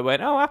head. I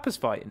went, oh, Appa's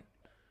fighting.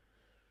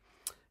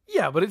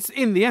 Yeah, but it's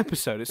in the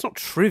episode. It's not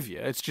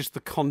trivia. It's just the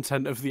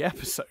content of the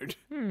episode.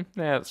 Yeah,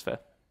 that's fair.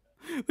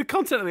 The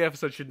content of the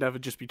episode should never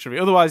just be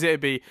trivia. Otherwise, it'd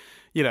be,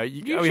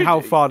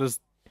 how far does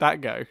that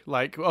go?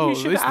 Like, this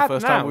is the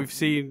first time we've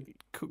seen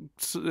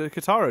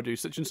Katara do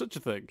such and such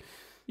a thing.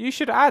 You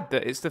should add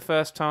that it's the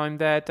first time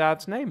their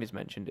dad's name is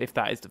mentioned, if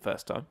that is the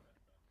first time.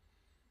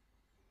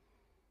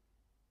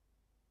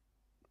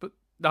 But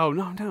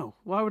no.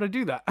 Why would I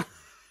do that?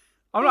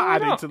 I'm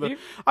not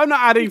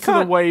adding to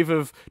the wave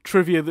of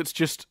trivia that's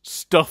just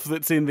stuff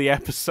that's in the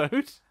episode.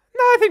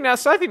 No, I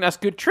think that's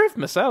good triv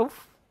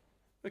myself.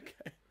 Okay.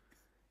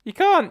 You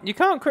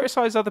can't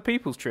criticize other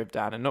people's triv,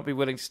 Dan, and not be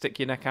willing to stick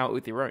your neck out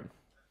with your own.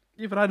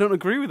 Yeah, but I don't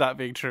agree with that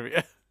being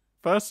trivia,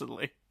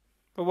 personally.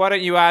 But why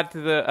don't you add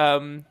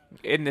the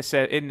in this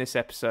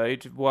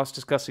episode, whilst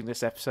discussing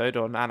this episode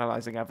on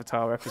Analysing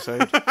Avatar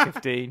episode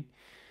 15,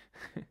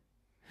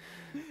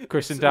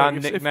 Chris and Dan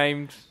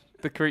nicknamed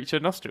the creature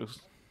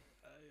Nostrils.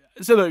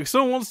 So look, if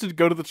someone wants to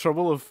go to the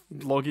trouble of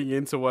logging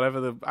into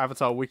whatever the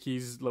Avatar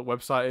Wiki's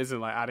website is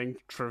and adding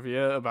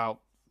trivia about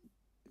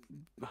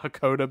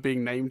Hakoda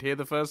being named here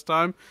the first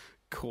time,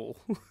 cool.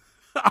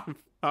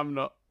 I'm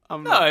not.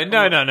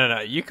 No.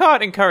 You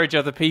can't encourage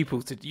other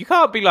people to. You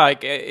can't be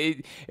like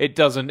it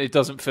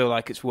doesn't feel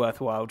like it's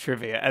worthwhile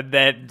trivia, and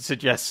then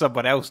suggest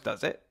someone else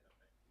does it.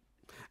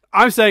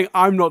 I'm saying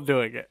I'm not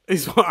doing it.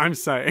 Is what I'm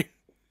saying.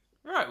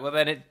 Right. Well,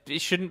 then it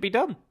shouldn't be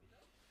done.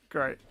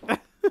 Great.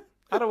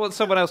 I don't want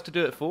someone else to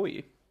do it for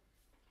you.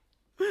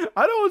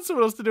 I don't want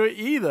someone else to do it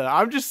either.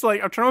 I'm just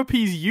I'm trying to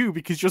appease you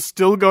because you're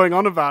still going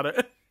on about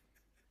it.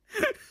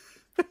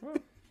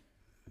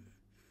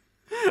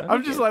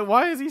 I'm just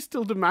why is he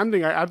still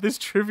demanding I add this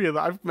trivia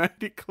that I've made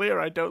it clear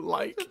I don't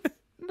like?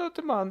 Not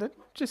demanding,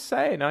 just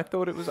saying. I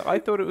thought it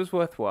was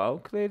worthwhile.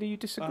 Clearly, you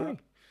disagree.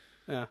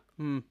 Yeah.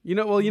 You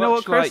know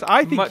what, Chris?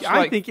 I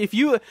think if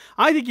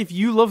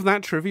you love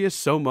that trivia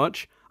so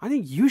much, I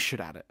think you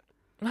should add it.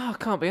 No, I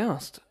can't be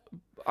asked.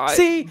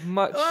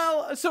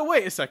 Well, so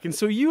wait a second.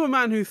 So you, a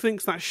man who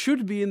thinks that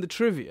should be in the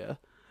trivia,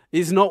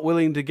 is not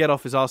willing to get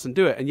off his arse and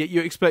do it, and yet you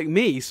expect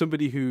me,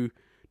 somebody who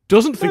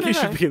doesn't think it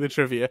should be in the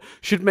trivia,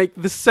 should make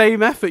the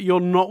same effort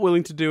you're not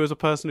willing to do as a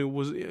person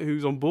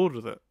who's on board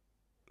with it.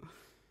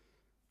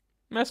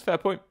 That's a fair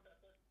point.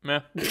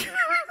 Yeah.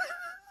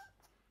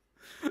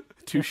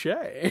 Touche.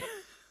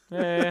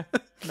 Yeah.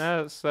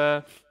 No, it's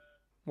well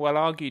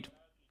argued.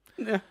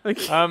 Yeah.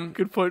 Okay.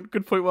 Good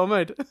point. Well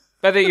made.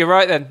 I think you're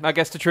right then. I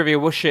guess the trivia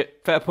was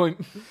shit. Fair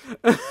point.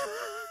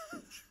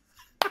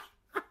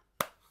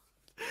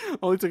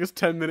 Only took us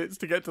 10 minutes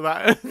to get to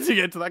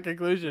that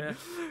conclusion. Yeah.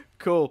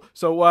 Cool.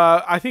 So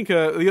I think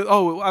I'm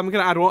going to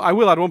add one. I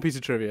will add one piece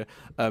of trivia.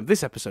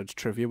 This episode's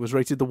trivia was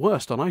rated the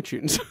worst on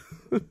iTunes.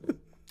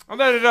 Oh,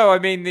 no. I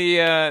mean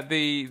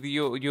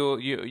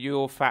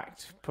your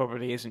fact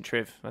probably isn't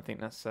triv. I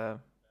think that's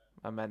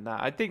I meant that.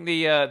 I think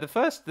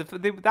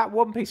that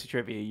one piece of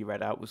trivia you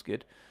read out was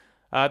good.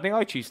 The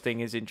iTunes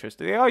thing is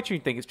interesting. The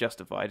iTunes thing is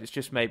justified. It's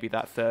just maybe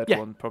that third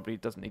one probably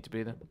doesn't need to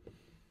be there.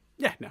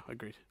 Yeah, no,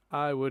 agreed.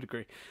 I would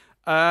agree.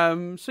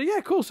 So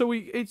yeah, cool. So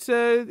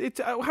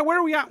where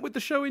are we at with the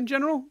show in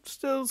general?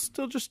 Still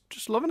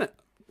just loving it,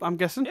 I'm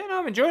guessing. Yeah, no,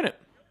 I'm enjoying it.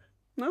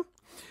 No,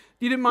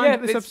 you didn't mind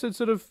that this episode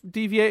sort of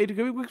deviated.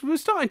 We're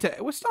starting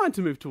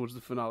to move towards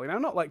the finale now.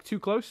 Not too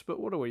close, but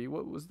what are we?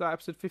 What was that,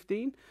 episode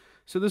 15?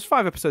 So there's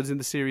 5 episodes in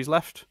the series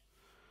left.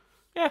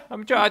 Yeah,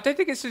 I'm enjoying. I don't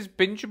think it's as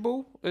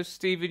bingeable as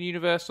Steven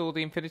Universe or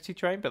The Infinity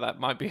Train, but that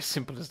might be as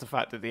simple as the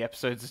fact that the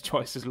episodes are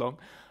twice as long.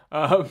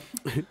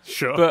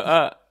 Sure,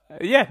 but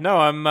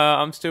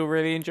I'm still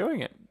really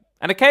enjoying it.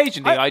 And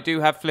occasionally, I do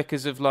have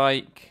flickers of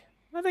I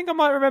think I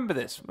might remember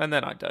this, and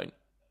then I don't.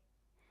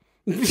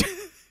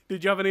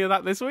 Did you have any of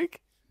that this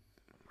week?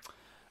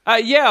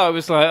 Yeah, I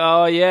was like,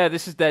 oh yeah,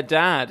 this is their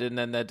dad, and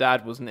then their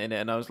dad wasn't in it,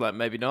 and I was like,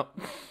 maybe not.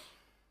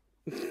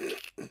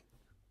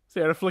 So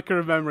you had a flicker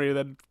of memory, and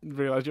then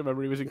realised your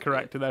memory was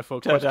incorrect, and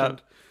therefore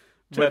questioned.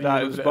 Turned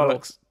out it was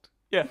bollocks.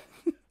 Yeah,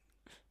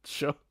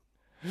 sure.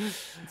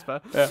 That's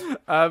fair. Yeah.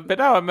 But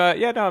no,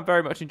 I'm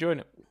very much enjoying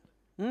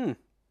it.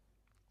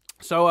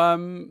 So,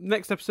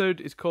 next episode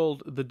is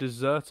called The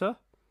Deserter.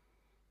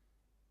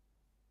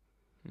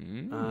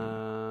 And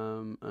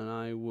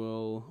I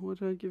will.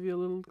 Would I give you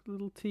a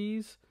little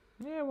tease?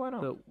 Yeah, why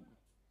not?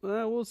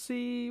 We'll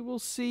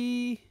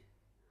see.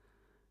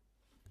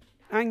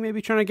 Aang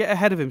maybe trying to get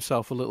ahead of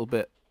himself a little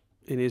bit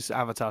in his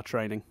Avatar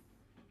training.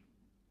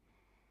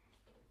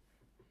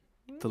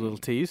 The little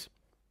tease.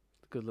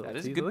 Good little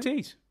tease. That is a good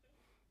tease.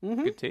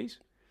 Mm-hmm. Good tease.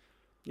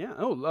 Yeah.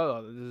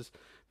 There's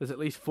at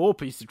least 4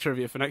 pieces of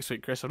trivia for next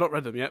week, Chris. I've not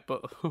read them yet,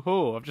 but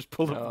I've just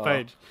pulled up the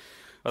page.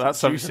 Well, that's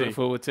something to look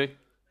forward to.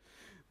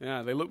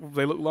 Yeah, they look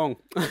long.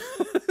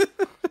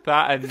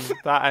 that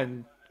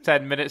and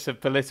 10 minutes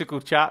of political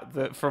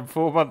chat from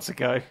 4 months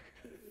ago.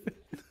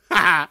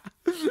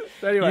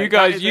 Anyway,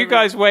 you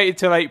guys waited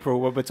till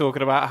April when we're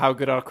talking about how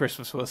good our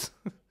Christmas was.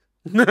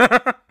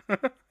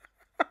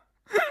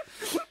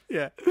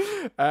 Yeah.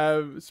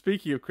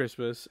 Speaking of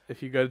Christmas,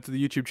 if you go to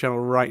the YouTube channel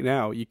right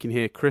now, you can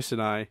hear Chris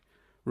and I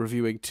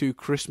reviewing 2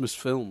 Christmas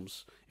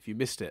films. If you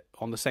missed it,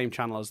 on the same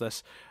channel as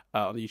this,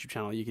 on the YouTube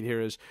channel, you can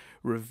hear us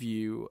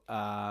review.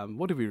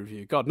 What did we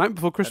review? God, Night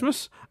Before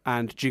Christmas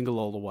and Jingle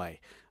All the Way.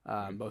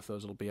 Both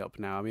those will be up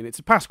now. I mean, it's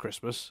past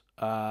Christmas.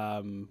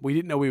 We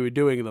didn't know we were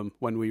doing them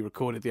when we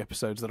recorded the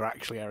episodes that are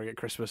actually airing at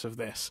Christmas of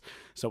this,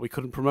 so we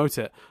couldn't promote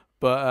it.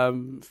 But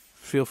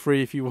feel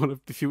free if you want to.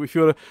 If you want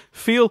to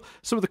feel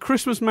some of the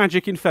Christmas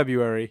magic in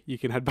February, you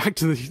can head back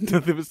to the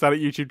Nothing But Static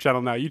YouTube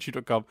channel now,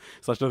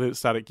 youtube.com/Nothing But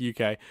Static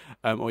UK,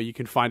 or you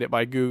can find it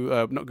by not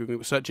Googling,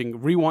 but searching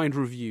Rewind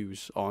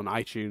Reviews on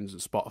iTunes and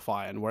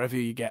Spotify and wherever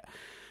you get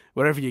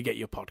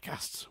your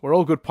podcasts. Where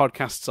all good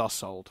podcasts are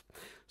sold.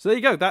 So there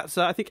you go. That's,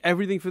 I think,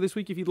 everything for this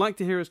week. If you'd like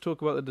to hear us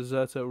talk about The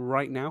Deserter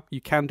right now,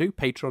 you can do.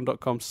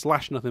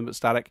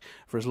 Patreon.com/NothingButStatic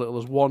for as little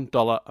as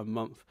 $1 a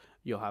month.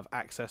 You'll have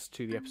access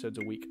to the episodes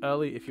a week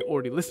early. If you're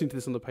already listening to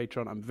this on the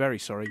Patreon, I'm very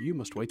sorry. You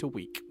must wait a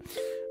week.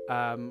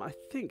 I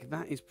think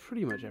that is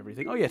pretty much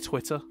everything. Oh, yeah,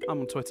 Twitter. I'm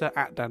on Twitter,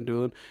 at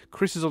Doolan.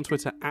 Chris is on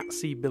Twitter, at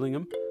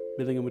 @CBillingham.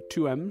 Billingham with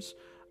 2 M's.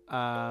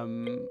 I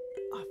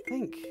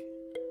think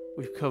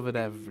we've covered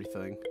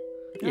everything.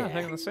 Yeah, I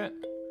think that's it.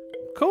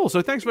 Cool.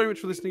 So thanks very much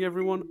for listening,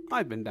 everyone.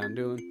 I've been Dan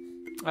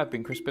Doolan. I've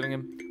been Chris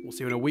Billingham. We'll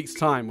see you in a week's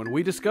time when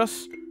we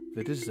discuss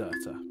The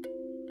Deserter.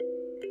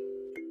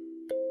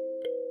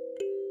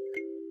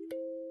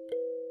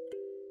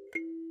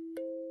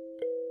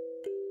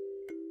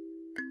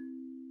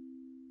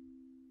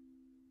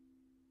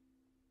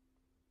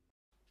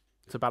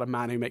 It's about a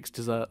man who makes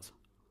desserts.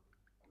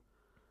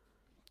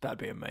 That'd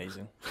be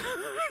amazing.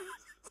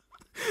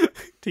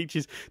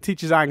 teaches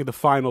Aang the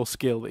final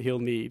skill that he'll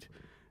need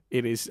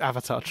in his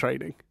Avatar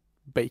training: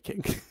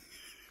 baking.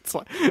 It's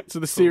like, so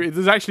the series.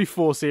 There's actually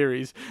 4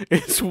 series.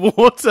 It's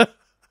water.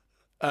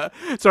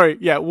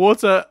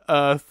 Water,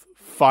 earth,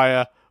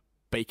 fire,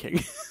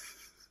 baking.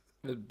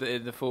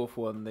 The 4th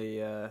one,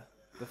 the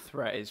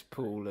threat is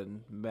Paul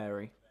and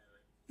Mary.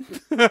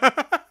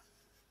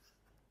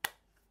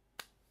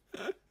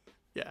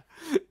 Yeah,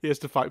 he has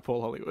to fight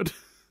Paul Hollywood.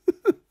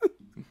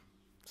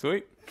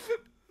 Sweet.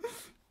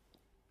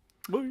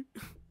 Bye.